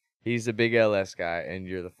 Because he's a big LS guy and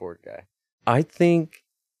you're the Ford guy. I think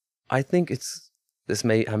it's this.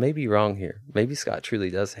 I may be wrong here. Maybe Scott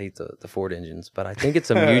truly does hate the Ford engines, but I think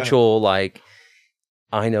it's a mutual like.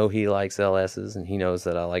 I know he likes LSs and he knows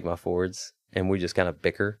that I like my Fords, and we just kind of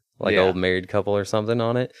bicker like old married couple or something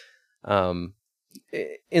on it.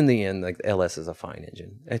 In the end, like the LS is a fine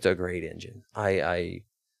engine. It's a great engine.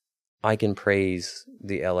 I can praise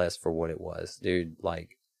the LS for what it was, dude.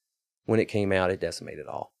 Like when it came out, it decimated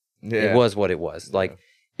all. Yeah. It was what it was. Like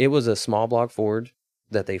it was a small block Ford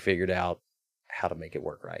that they figured out how to make it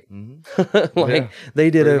work right. Mm-hmm. Like they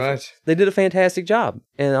did much. they did a fantastic job,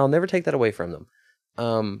 and I'll never take that away from them.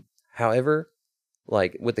 However,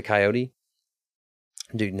 like with the Coyote,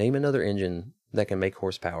 dude, name another engine that can make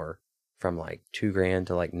horsepower from like $2,000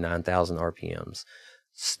 to like 9,000 RPMs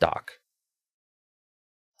stock.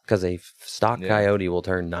 Because a stock Coyote will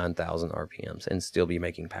turn 9,000 RPMs and still be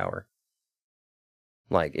making power.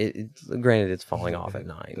 Like granted, it's falling off at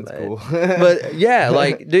 9. That's but, cool. but yeah,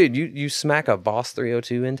 like dude, you smack a Boss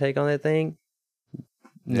 302 intake on that thing,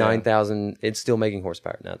 9,000. It's still making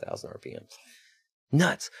horsepower, 9,000 RPM.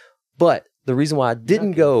 Nuts. But the reason why I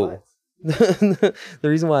didn't go, the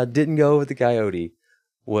reason why I didn't go with the Coyote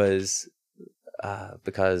was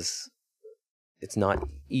because it's not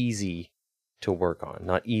easy to work on,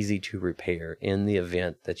 not easy to repair in the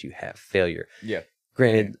event that you have failure. Yeah.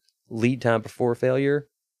 Granted, lead time before failure,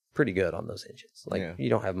 pretty good on those engines. Like Yeah. you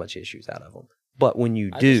don't have much issues out of them. But when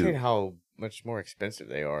you I just hate do, how much more expensive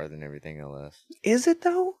they are than everything else. is it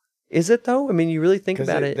though? Is it though? I mean, you really think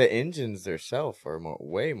about it. The engines themselves are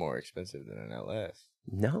way more expensive than an LS.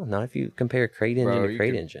 No, not if you compare crate engine to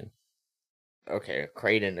crate engine. Okay, a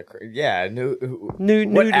crate into crate. Yeah, New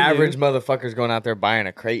what to average new. motherfucker's going out there buying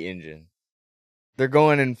a crate engine? They're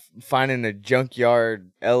going and finding a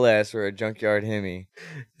junkyard LS or a junkyard Hemi.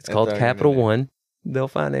 It's called Capital One. They'll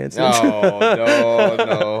finance it.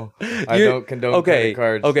 No. I don't condone credit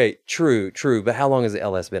cards. Okay, true. But how long has the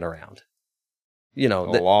LS been around? You know,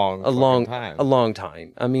 a long time. A long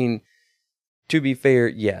time. I mean, to be fair,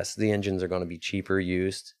 yes, the engines are going to be cheaper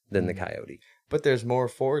used than the Coyote. But there's more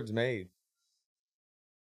Fords made.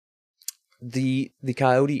 The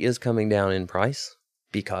Coyote is coming down in price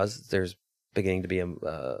because there's beginning to be a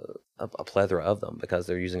plethora of them because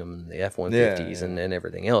they're using them in the F-150s and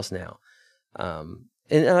everything else now. And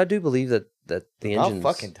I do believe that the engines...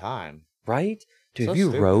 About fucking time. Right? Dude, So have you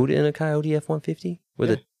stupid. rode in a Coyote F-150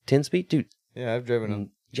 with a 10-speed? Dude. Yeah, I've driven them.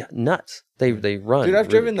 Yeah, nuts. They run. Dude, I've really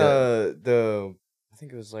driven good. the I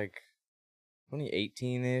think it was like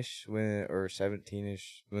 2018-ish or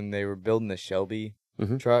 17-ish when they were building the Shelby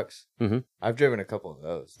trucks. Mm-hmm. I've driven a couple of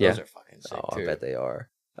those. Those are fucking sick too. I bet they are.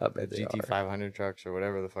 I bet the they GT are. 500 trucks or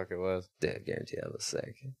whatever the fuck it was. Yeah, I guarantee that was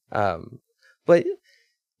sick. But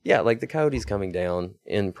yeah, like the Coyote's coming down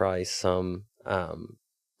in price some. But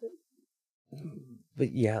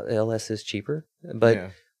yeah, the LS is cheaper. But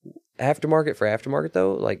aftermarket for aftermarket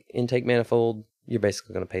though, like intake manifold, you're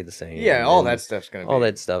basically going to pay the same. Yeah, all that stuff's going to be all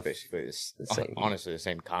that stuff basically the same. Honestly, the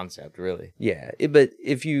same concept, really. Yeah, but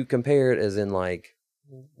if you compare it as in like,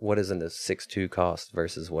 what is a 6.2 cost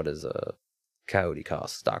versus what is a Coyote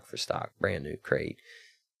cost, stock for stock, brand new crate,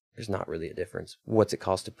 there's not really a difference. What's it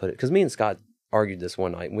cost to put it? Because me and Scott argued this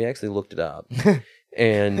one night, and we actually looked it up,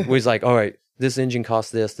 and we was like, all right, this engine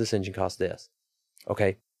costs this engine costs this.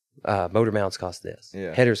 Okay, motor mounts cost this.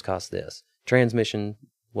 Yeah. Headers cost this. Transmission,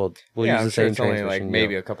 we'll use the same it's transmission. Only like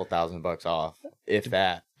maybe a couple $1,000 off, if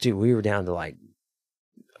that. Dude, we were down to like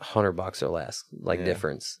 $100 or less,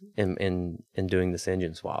 difference in doing this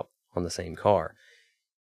engine swap on the same car.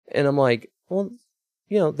 And I'm like, well,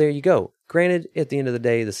 there you go. Granted, at the end of the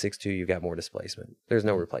day, the 6.2, you've got more displacement. There's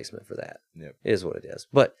no replacement for that. Yep. It is what it is.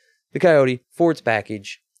 But the Coyote, Ford's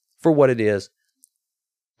package, for what it is,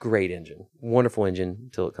 great engine. Wonderful engine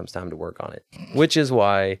until it comes time to work on it. Which is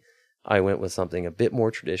why I went with something a bit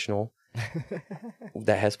more traditional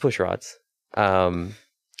that has push rods,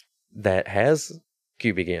 that has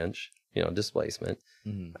cubic inch, displacement,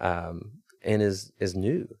 and is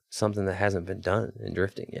new. Something that hasn't been done in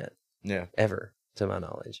drifting yet. Yeah. Ever, to my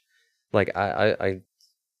knowledge. Like I'm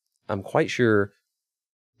quite sure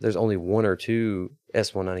there's only one or two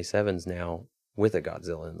S197s now with a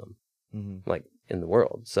Godzilla in them, like in the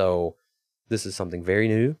world. So this is something very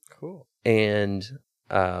new. Cool. And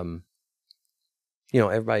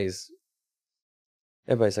everybody's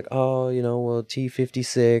like, oh, well,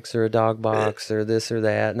 T56 or a dog box or this or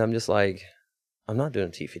that, and I'm just like, I'm not doing a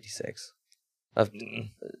T56. I've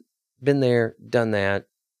been there, done that.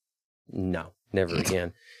 No, never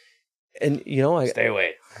again. And stay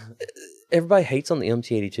away. Everybody hates on the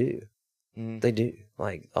MT82. They do.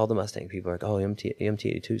 Like all the Mustang people are like, "Oh,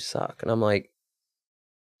 MT82 suck," and I'm like,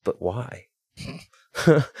 "But why?"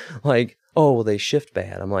 Like, "Oh, well, they shift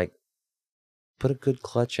bad." I'm like, "Put a good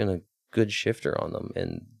clutch and a good shifter on them,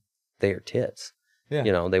 and they are tits."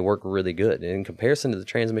 Yeah, they work really good. And in comparison to the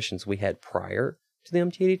transmissions we had prior to the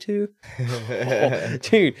MT82,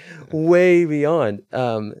 dude, way beyond.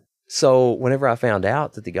 So whenever I found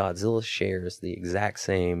out that the Godzilla shares the exact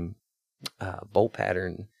same bolt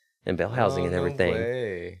pattern and bell housing and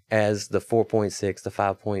everything as the 4.6, the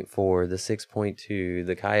 5.4, the 6.2,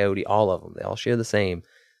 the Coyote, all of them, they all share the same,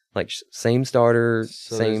 like same starter,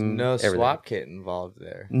 so same there's no everything. Swap kit involved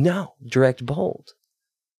there. No, direct bolt.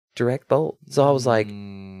 So I was like, that's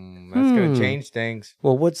going to change things.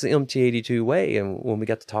 Well, what's the MT82 weigh? And when we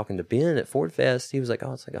got to talking to Ben at Ford Fest, he was like,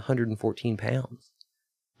 oh, it's like 114 pounds.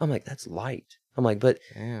 I'm like, that's light. I'm like, but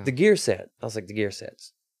the gear set, I was like, the gear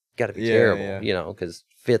set's got to be terrible, because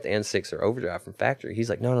 5th and 6th are overdrive from factory. He's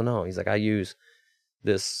like, no. He's like, I use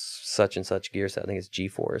this such and such gear set. I think it's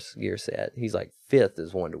G-Force gear set. He's like, 5th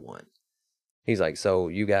is 1-to-1. He's like, so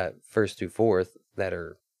you got 1st through 4th that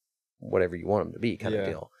are whatever you want them to be kind of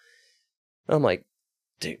deal. And I'm like,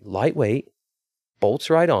 dude, lightweight, bolts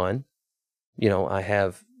right on. You know, I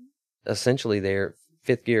have essentially their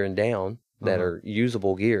 5th gear and down that are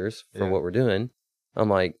usable gears for what we're doing. I'm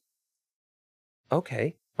like,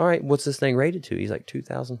 okay, all right, what's this thing rated to? He's like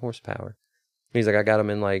 2,000 horsepower. He's like, I got them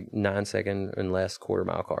in like 9-second and less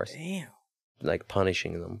quarter-mile cars. Damn. Like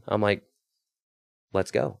punishing them. I'm like,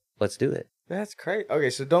 let's go. Let's do it. That's crazy. Okay,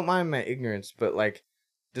 so don't mind my ignorance, but like,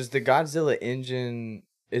 does the Godzilla engine,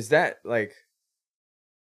 is that like,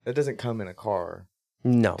 that doesn't come in a car?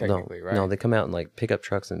 No, Right? No, they come out in like pickup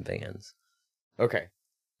trucks and vans. Okay.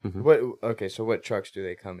 Mm-hmm. Okay, so what trucks do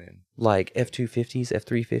they come in? Like F-250s,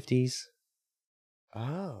 F-350s.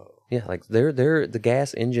 Oh. Yeah, like they're the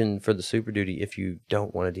gas engine for the Super Duty if you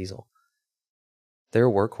don't want a diesel. They're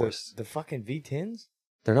a workhorse. The fucking V10s?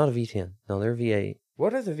 They're not a V10. No, they're a V8.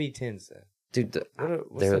 What are the V10s then? Dude,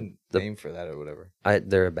 what's the name for that or whatever?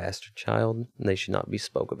 They're a bastard child, and they should not be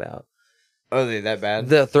spoke about. Oh, they that bad?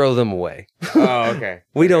 They'll throw them away. Oh, okay.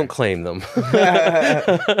 We don't claim them.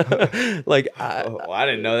 Like, I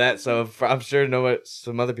didn't know that, so I'm sure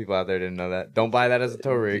some other people out there didn't know that. Don't buy that as a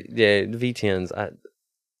tow rig. Yeah, V10s.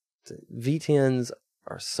 V10s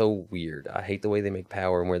are so weird. I hate the way they make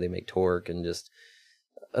power and where they make torque, and just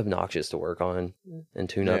obnoxious to work on and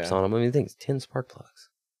tune-ups on them. I mean, I think it's 10 spark plugs.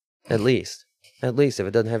 At least if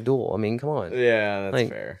it doesn't have dual. I mean, come on. Yeah, that's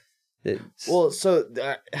fair. Well, so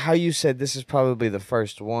how you said this is probably the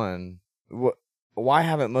first one. Why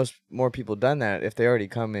haven't more people done that if they already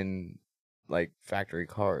come in like factory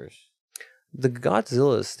cars? The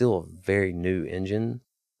Godzilla is still a very new engine.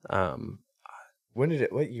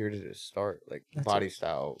 What year did it start? Like body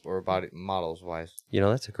style or body models wise? You know,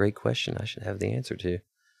 that's a great question. I should have the answer to.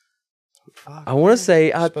 Fuck, I want to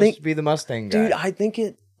say I think to be the Mustang guy. Dude, I think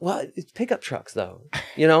it's pickup trucks though.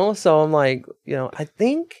 You know, so I'm like, you know, I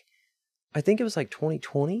think it was like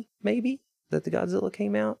 2020 maybe that the Godzilla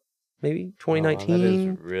came out. Maybe 2019. That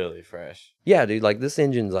is really fresh. Yeah, dude, like this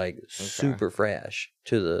engine's like super fresh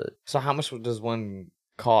to the. So how much does one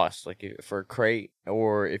cost, like for a crate,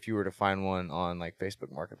 or if you were to find one on like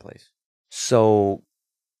Facebook Marketplace? So,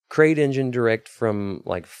 crate engine direct from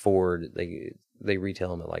like Ford, they retail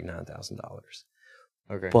them at like $9,000.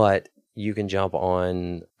 Okay, but you can jump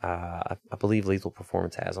on. I believe Lethal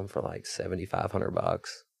Performance has them for like $7,500,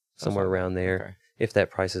 somewhere around there. Okay. If that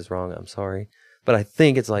price is wrong, I'm sorry. But I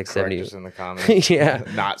think it's like Correct 70. us in the comments. Yeah,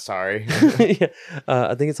 not sorry. Yeah,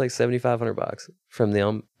 I think it's like $7,500 from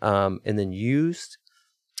them. And then used,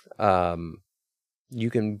 you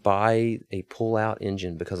can buy a pull-out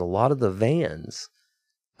engine because a lot of the vans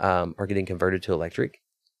are getting converted to electric.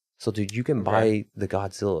 So, dude, you can buy the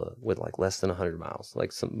Godzilla with like less than 100 miles.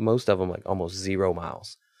 Like most of them, like almost 0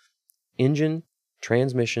 miles. Engine,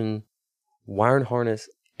 transmission, wire and harness,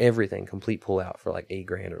 everything complete pull-out for like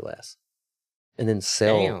 $8,000 or less. And then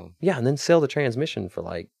sell, and then sell the transmission for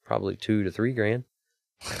like probably $2,000 to $3,000.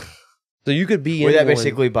 So you could be. Would that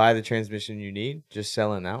basically buy the transmission you need? Just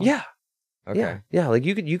selling out? Yeah. Okay. Yeah. Like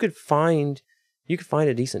you could find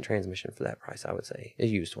a decent transmission for that price. I would say a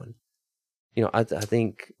used one. You know, I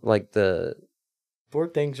think like the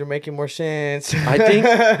Ford things are making more sense. I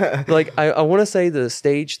think like I want to say the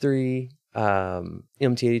Stage 3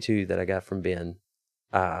 MT82 that I got from Ben.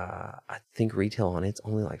 I think retail on it's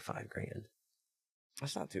only like $5,000.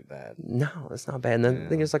 That's not too bad. No, it's not bad. And then I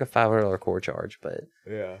think it's like a $500 core charge. But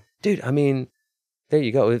yeah, dude, I mean, there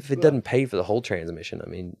you go. If it doesn't pay for the whole transmission, I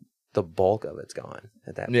mean, the bulk of it's gone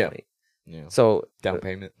at that point. Yeah. So down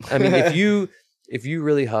payment. I mean, if you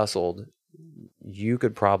really hustled, you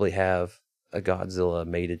could probably have a Godzilla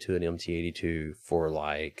mated to an MT82 for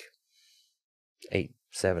like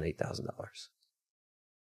 $8,000.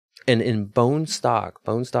 And in bone stock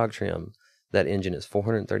trim, that engine is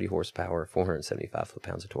 430 horsepower, 475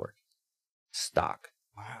 foot-pounds of torque. Stock.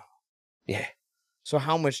 Wow. Yeah. So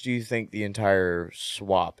how much do you think the entire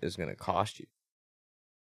swap is going to cost you?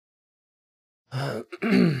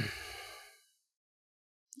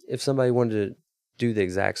 If somebody wanted to do the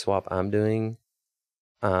exact swap I'm doing,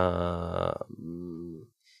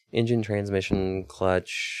 engine, transmission,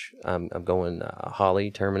 clutch, I'm going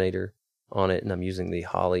Holley Terminator on it, and I'm using the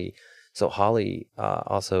Holley. So Holley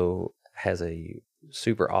also has a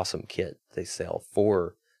super awesome kit they sell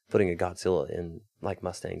for putting a Godzilla in like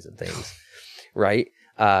Mustangs and things, right?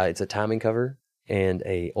 It's a timing cover and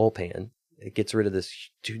a oil pan. It gets rid of this,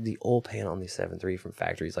 dude, the oil pan on the 7.3 from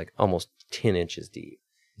factory is like almost 10 inches deep.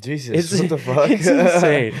 Jesus, what the fuck? It's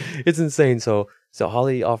insane. It's insane. So So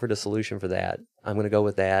Holly offered a solution for that. I'm going to go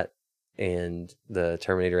with that and the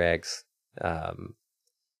Terminator X. And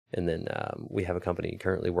then we have a company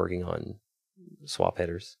currently working on swap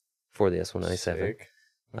headers for the S197. Sick.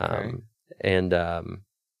 Okay. And I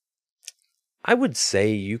would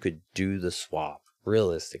say you could do the swap,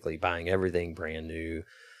 realistically, buying everything brand new.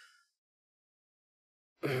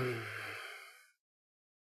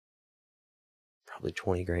 Probably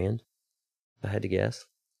 20 grand, if I had to guess.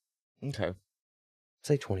 Okay.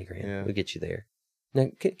 Say 20 grand. Yeah. We'll get you there. Now,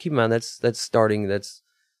 keep in mind, that's starting with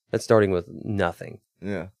nothing,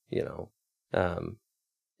 Yeah. you know.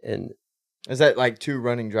 And Is that like 2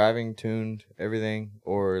 running, driving, tuned, everything,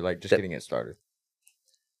 or like just getting it started?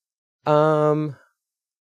 I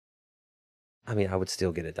mean, I would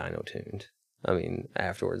still get a dyno tuned. I mean,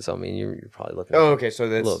 afterwards. I mean, you're probably looking. Oh, okay. So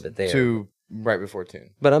that's a little bit there. 2 right before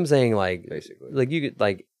tune. But I'm saying like Basically. like you could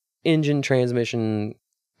like engine, transmission,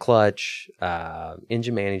 clutch,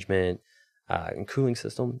 engine management, and cooling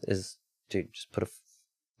system is dude. Just put a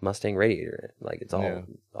Mustang radiator in it. Like it's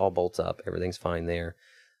all bolts up. Everything's fine there.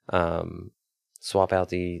 Swap out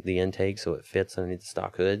the intake so it fits underneath the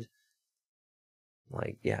stock hood.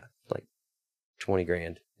 Like 20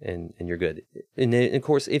 grand and you're good. And then, of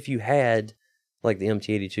course, if you had like the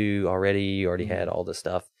MT82 you already had all the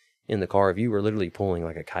stuff in the car. If you were literally pulling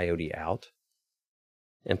like a Coyote out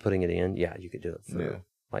and putting it in, you could do it for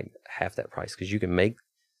like half that price because you can make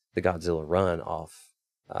the Godzilla run off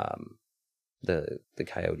the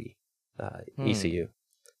Coyote ECU.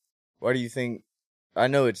 Why do you think? I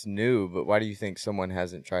know it's new, but why do you think someone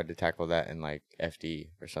hasn't tried to tackle that in like FD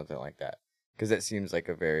or something like that? Because that seems like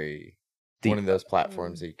a one of those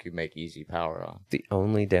platforms that you could make easy power on. The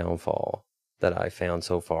only downfall that I found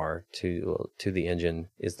so far to the engine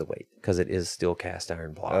is the weight because it is still cast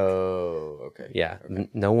iron block. Oh, okay. Yeah, okay.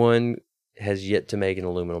 No one has yet to make an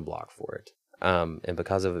aluminum block for it. And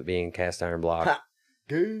because of it being cast iron block,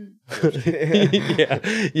 it's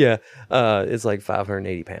like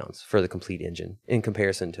 580 pounds for the complete engine. In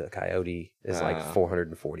comparison to a Coyote, it's like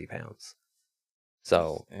 440 pounds.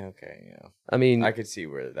 So okay, yeah. I mean, I could see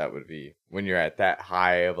where that would be when you're at that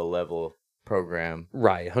high of a level program.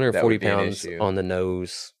 Right, 140 pounds on the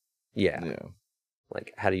nose. Yeah.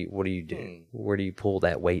 Like, what do you do? Where do you pull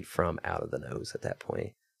that weight from out of the nose at that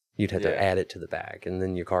point? You'd have to add it to the back, and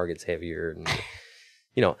then your car gets heavier, and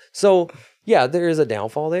So there is a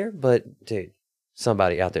downfall there, but dude,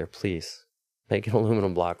 somebody out there, please make an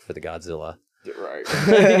aluminum block for the Godzilla. Right.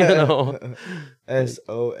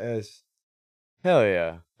 SOS. Hell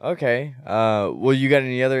yeah. Okay. Well, you got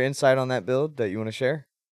any other insight on that build that you want to share?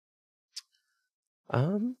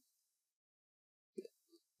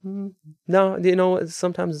 No,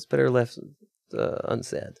 sometimes it's better left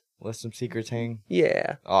unsaid. Let some secrets hang.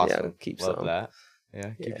 Yeah. Awesome. Yeah, keep Love some. that.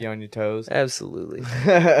 Yeah, keep you on your toes. Absolutely.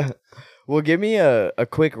 Well, give me a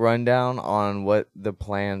quick rundown on what the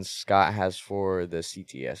plans Scott has for the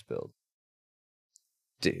CTS build.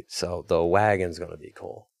 Dude, so the wagon's going to be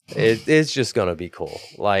cool. It's just going to be cool.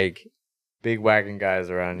 Like, big wagon guys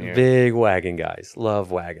around here. Big wagon guys.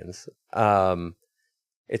 Love wagons.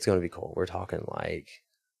 It's going to be cool. We're talking like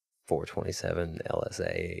 427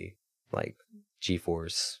 LSA, like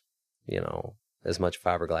G-Force, as much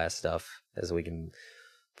fiberglass stuff as we can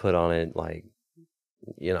put on it, like,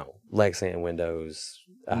 Lexan windows,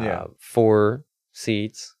 4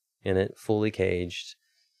 seats in it, fully caged.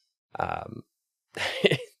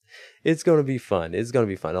 It's going to be fun. It's going to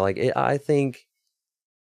be fun. Like, I think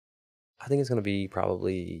it's going to be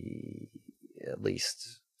probably at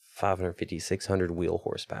least 550, 600 wheel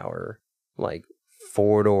horsepower, like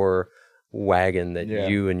 4-door wagon that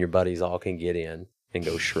you and your buddies all can get in and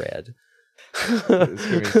go shred. It's going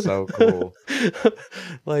to be so cool.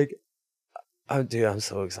 Like, I'm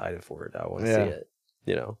so excited for it. I want to see it,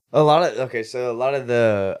 A lot of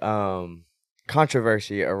the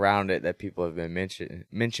controversy around it that people have been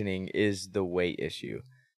mentioning is the weight issue.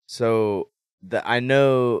 So I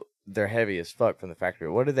know they're heavy as fuck from the factory.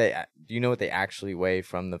 Do you know what they actually weigh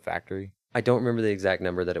from the factory? I don't remember the exact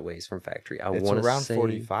number that it weighs from factory. It's around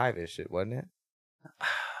 45-ish, wasn't it?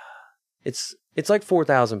 It's like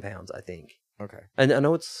 4,000 pounds, I think. Okay. And I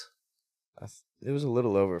know it was a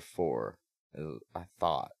little over 4, I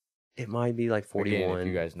thought. It might be like 41. Again, if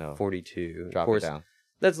you guys know. 42. Drop of course, it down.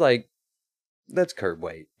 That's curb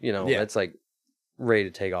weight. That's like ready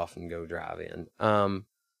to take off and go drive in.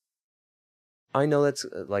 I know that's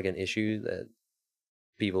like an issue that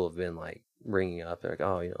people have been like bringing up. They're like,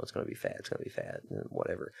 oh, it's going to be fat. It's going to be fat and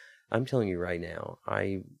whatever. I'm telling you right now,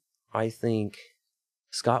 I think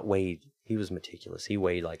Scott weighed, he was meticulous. He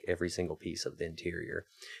weighed like every single piece of the interior.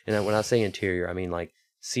 And when I say interior, I mean like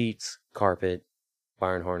seats, carpet,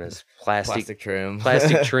 wire and harness, plastic trim,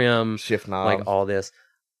 trim, shift knobs, like all this.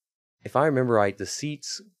 If I remember right, the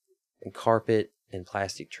seats and carpet and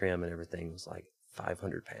plastic trim and everything was like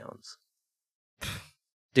 500 pounds.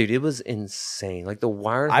 Dude, it was insane. Like the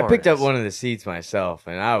wire and I harness. picked up one of the seats myself,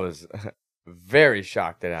 and I was very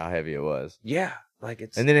shocked at how heavy it was. Yeah, like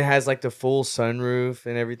it's. And then it has like the full sunroof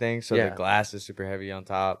and everything, so Yeah. the glass is super heavy on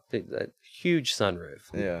top. That huge sunroof.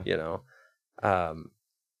 Yeah. You know,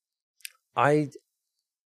 I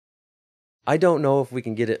don't know if we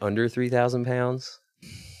can get it under 3,000 pounds,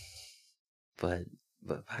 but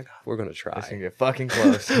by God, we're gonna try. It's gonna get fucking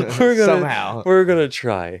close. Somehow we're gonna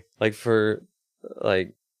try. Like for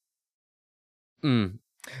like.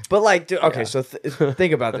 But like, dude, okay, Yeah. so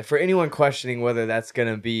think about that. For anyone questioning whether that's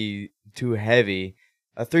gonna be too heavy,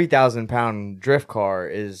 a 3,000-pound drift car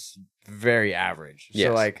is very average. Yes.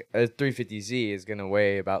 So like a 350Z is gonna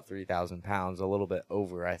weigh about 3,000 pounds, a little bit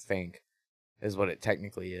over, I think, is what it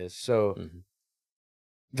technically is. So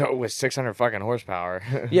with 600 fucking horsepower,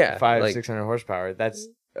 Yeah, 600 horsepower, that's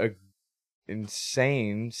a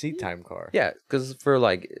insane seat time car. Yeah, because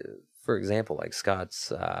for example, like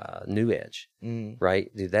Scott's New Edge, right?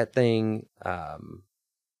 Dude, that thing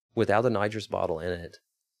without a nitrous bottle in it,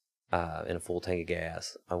 and a full tank of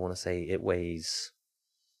gas, I want to say it weighs,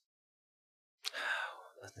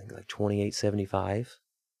 I think like 2,875.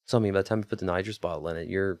 So I mean, by the time you put the nitrous bottle in it,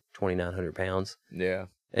 you're 2,900 pounds. Yeah,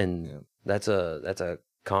 and that's a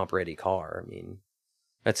comp ready car. I mean,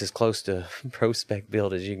 that's as close to pro spec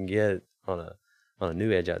build as you can get on a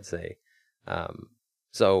New Edge, I'd say.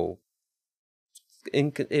 So, I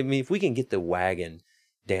mean, if we can get the wagon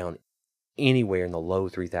down anywhere in the low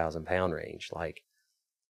 3,000 pound range, like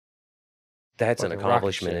that's an Fucking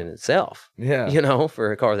accomplishment rocket in ship. itself. Yeah, You know,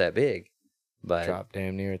 for a car that big. But drop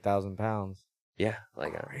damn near 1,000 pounds. yeah,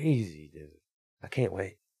 like Crazy, dude. I can't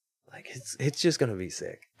wait. Like it's just gonna be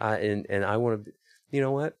sick. And I want to, you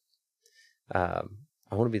know what? I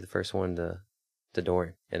want to be the first one to door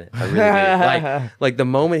him in it. I really do. Like the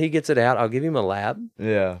moment he gets it out, I'll give him a lap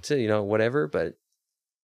Yeah, to whatever. But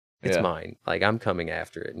it's Yeah. mine. Like I'm coming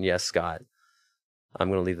after it. And yes, Scott, I'm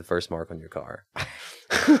gonna leave the first mark on your car.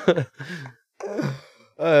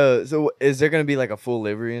 So is there gonna be like a full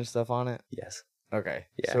livery and stuff on it? Yes. Okay.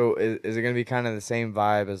 Yeah. So is it gonna be kind of the same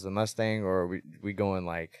vibe as the Mustang, or are we going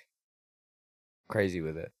like crazy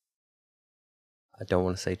with it? I don't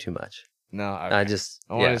want to say too much. No, okay. I just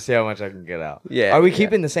I want to see how much I can get out. Yeah. Are we yeah.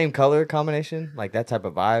 keeping the same color combination, like that type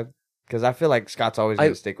of vibe? Because I feel like Scott's always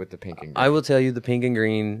gonna stick with the pink and green. I will tell you the pink and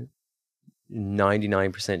green.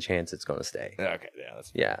 99% chance it's gonna stay. Okay, yeah,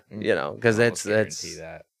 that's Yeah, because almost guarantee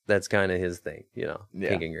that. that's kind of his thing, Yeah.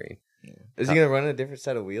 pink and green. Yeah. Is he gonna run a different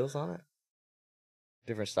set of wheels on it?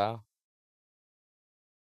 Different style?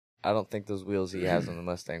 I don't think those wheels he has on the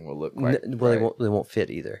Mustang will look quite. Well, right. they won't fit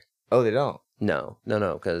either. Oh, they don't. No,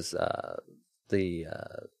 because so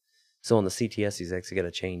on the CTS he's actually got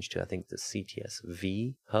to change to I think the CTS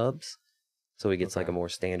V hubs, so he gets like a more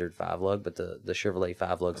standard 5-lug, but the Chevrolet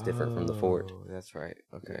 5-lug's different from the Ford. Oh, that's right.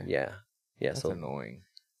 Okay. Yeah, That's so annoying.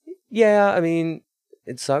 yeah, I mean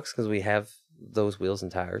it sucks because we have those wheels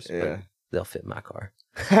and tires, Yeah. but they'll fit my car.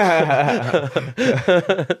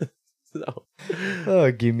 So,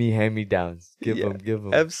 Oh, give me hand-me-downs. Give Yeah.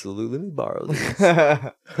 them. absolutely, let me borrow these.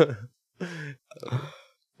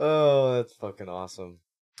 Oh, that's fucking awesome.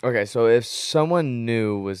 Okay, so if someone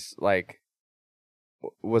new was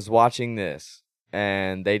watching this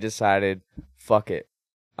and they decided, fuck it,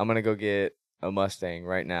 I'm gonna go get a Mustang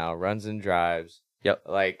right now, runs and drives. Yep.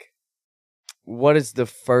 Like, what is the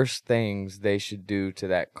first things they should do to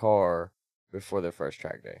that car before their first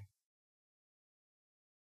track day?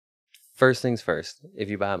 First things first, if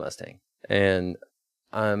you buy a Mustang, and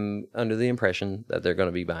I'm under the impression that they're going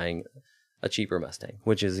to be buying a cheaper Mustang,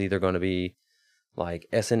 which is either going to be like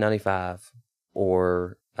SN95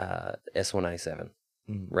 or S197,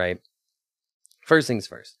 right? First things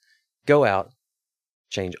first, go out,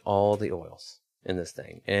 change all the oils in this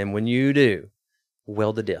thing. And when you do,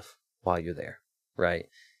 weld the diff while you're there, right?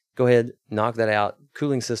 Go ahead, knock that out,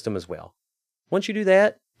 cooling system as well. Once you do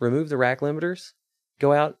that, remove the rack limiters,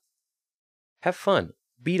 go out, have fun,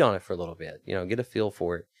 beat on it for a little bit, get a feel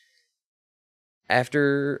for it.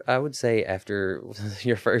 I would say after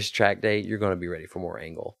your first track day, you're going to be ready for more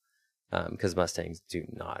angle, because Mustangs do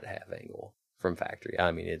not have angle from factory.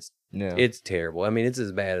 I mean, it's terrible. I mean, it's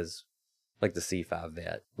as bad as like the C5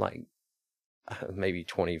 Vet, like maybe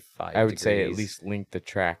 25 I would degrees. say at least link the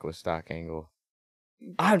track with stock angle.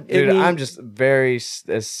 mean- I'm just very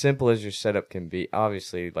as simple as your setup can be.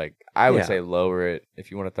 Obviously, like I would Yeah. say lower it if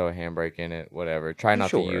you want to throw a handbrake in it, whatever. Try not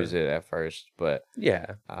to Sure. use it at first, but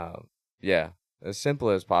Yeah. yeah. as simple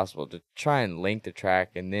as possible to try and link the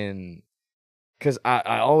track, and then, because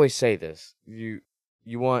I always say this, you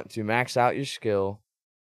want to max out your skill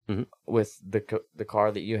with the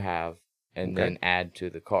car that you have, and then add to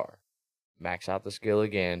the car. Max out the skill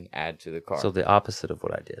again, add to the car. So the opposite of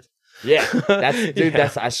what I did. Yeah,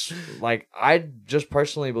 I just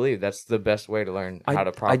personally believe that's the best way to learn how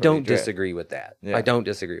to properly I don't drift. disagree with that. Yeah. I don't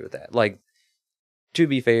disagree with that. Like, to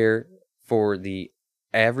be fair, for the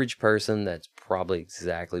average person, that's probably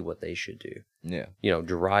exactly what they should do. Yeah. You know,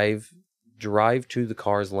 drive to the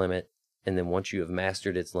car's limit, and then once you have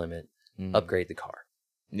mastered its limit, upgrade the car.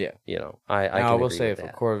 Yeah. You know, I will agree say with if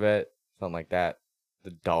that. a Corvette, something like that,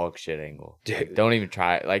 the dog shit angle. Dude. Like, don't even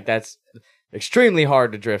try it. Like, that's extremely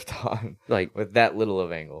hard to drift on. Like, with that little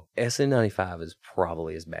of angle. SN95 is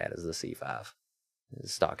probably as bad as the C5.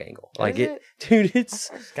 Stock angle. Like Is it? Dude, it's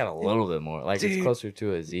got a little bit more. Like, dude. It's closer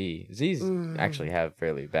to a Z. Z's actually have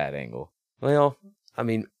fairly bad angle. Well, I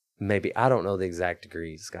mean, maybe I don't know the exact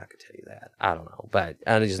degree. Scott could tell you that. I don't know, but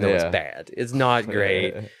I just know it's bad. It's not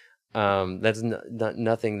great. That's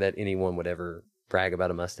nothing that anyone would ever brag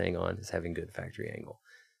about a Mustang on, is having good factory angle.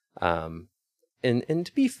 And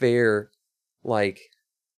to be fair, like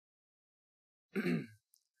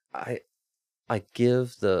I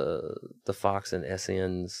give the Fox and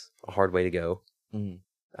SNs a hard way to go,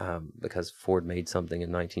 because Ford made something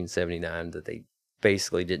in 1979 that they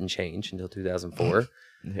basically didn't change until 2004.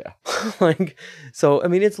 Yeah. Like, so I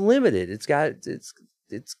mean, it's limited. It's got its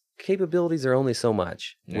capabilities are only so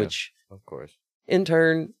much, which of course, in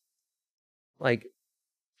turn, like,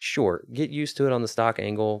 sure, get used to it on the stock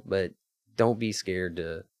angle, but don't be scared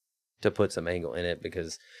to put some angle in it,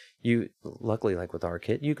 because you, luckily, like with our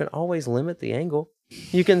kit, you can always limit the angle.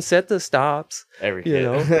 You can set the stops. Everything. You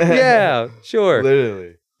know? Yeah, sure.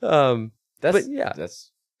 Literally. But yeah,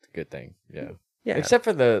 that's a good thing. Yeah. Yeah. Except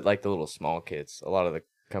for the little small kits. A lot of the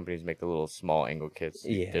companies make the little small angle kits.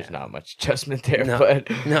 Yeah. There's not much adjustment there, No. but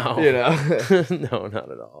No. you know. No,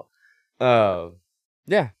 not at all.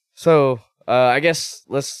 Yeah. So I guess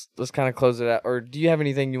let's kind of close it out. Or do you have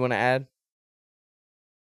anything you want to add?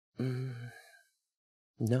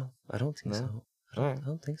 No, I don't think so. I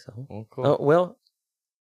don't think so. Well, cool. Oh, well,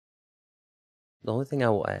 the only thing I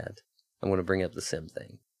will add, I'm going to bring up the sim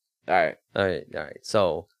thing. All right.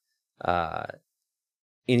 So,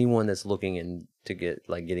 anyone that's looking into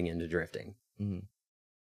getting into drifting,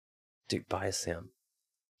 dude, buy a sim.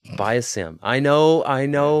 Buy a sim. I know.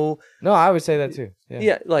 No, I would say that too.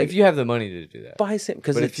 Yeah, like, if you have the money to do that. buy a sim,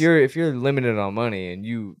 because But if you're limited on money and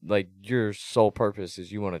you like your sole purpose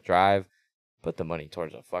is you want to drive, put the money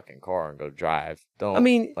towards a fucking car and go drive. Don't. I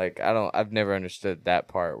mean, I've never understood that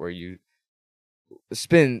part where you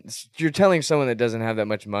you're telling someone that doesn't have that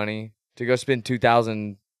much money to go spend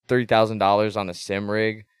 $2,000, $3,000 on a sim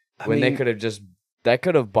rig when they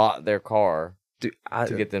could have bought their car to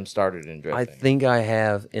get them started in drifting. I think I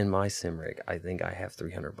have in my sim rig. I think I have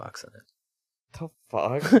 $300 in it. The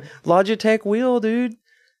fuck? Logitech wheel, dude.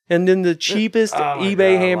 And then the cheapest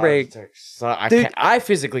eBay handbrake. I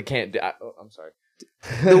physically can't do. I'm sorry.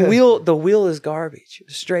 The wheel is garbage.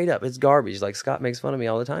 Straight up, it's garbage. Like, Scott makes fun of me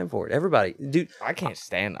all the time for it. Everybody, dude. I can't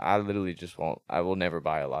stand. I literally just won't. I will never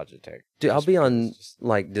buy a Logitech. Dude, I'll be on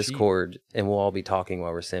like Discord, and we'll all be talking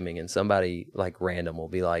while we're simming, and somebody like random will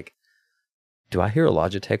be like, "Do I hear a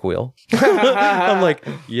Logitech wheel?" I'm like,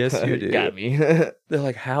 "Yes, you do." Got me. They're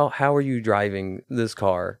like, "How are you driving this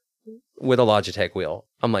car with a Logitech wheel?"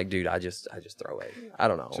 I'm like, "Dude, I just throw it. I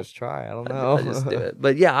don't know. Just try. I don't know. I just do it."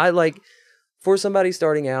 But yeah, I like, for somebody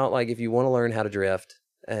starting out, like, if you want to learn how to drift,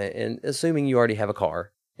 and assuming you already have a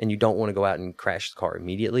car and you don't want to go out and crash the car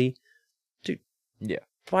immediately, dude,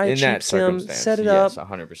 buy a cheap sim, set it up,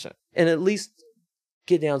 100%, and at least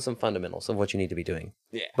get down some fundamentals of what you need to be doing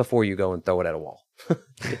before you go and throw it at a wall.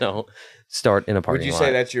 Start in a parking lot. Would you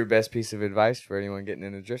say that's your best piece of advice for anyone getting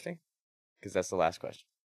into drifting? Because that's the last question.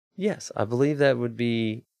 Yes, I believe that would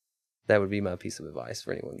be my piece of advice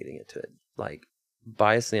for anyone getting into it. Like,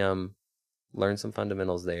 buy a sim, learn some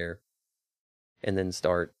fundamentals there, and then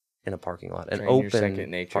start in a parking lot, an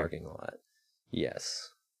open parking lot. Yes.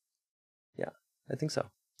 Yeah, I think so.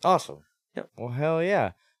 Awesome. Yep. Well, hell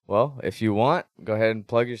yeah. Well, if you want, go ahead and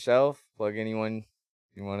plug yourself, plug anyone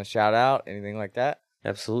you want to shout out, anything like that.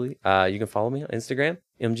 Absolutely. You can follow me on Instagram,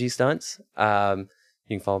 MG Stunts. You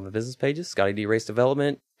can follow my business pages, Scotty D Race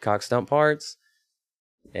Development, Cox Stunt Parts,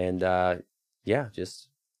 and just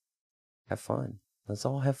have fun. Let's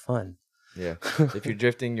all have fun. Yeah. If you're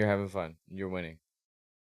drifting, you're having fun. You're winning.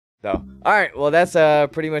 So, all right. Well, that's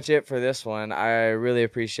pretty much it for this one. I really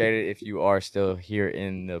appreciate it if you are still here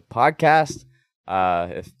in the podcast.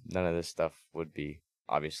 If none of this stuff would be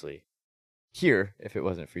obviously here if it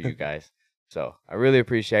wasn't for you guys. So I really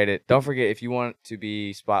appreciate it. Don't forget, if you want to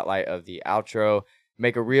be spotlight of the outro,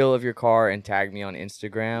 make a reel of your car and tag me on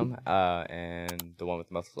Instagram. And the one with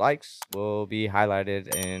the most likes will be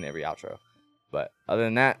highlighted in every outro. But other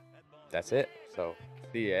than that, that's it. So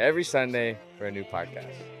see you every Sunday for a new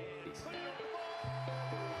podcast. Peace.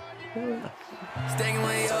 Stacking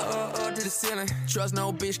way up to the ceiling. Trust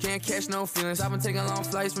no bitch, can't catch no feelings. I've been taking long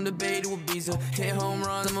flights from the Bay to Ibiza. Hit home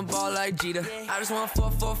runs, I'm a ball like Jeter. I just want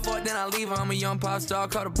 4, then I leave her. I'm a young pop star,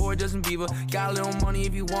 call the boy Justin Bieber. Got a little money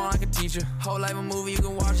if you want, I can teach you. Whole life a movie, you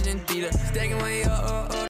can watch it in theater. Stacking way up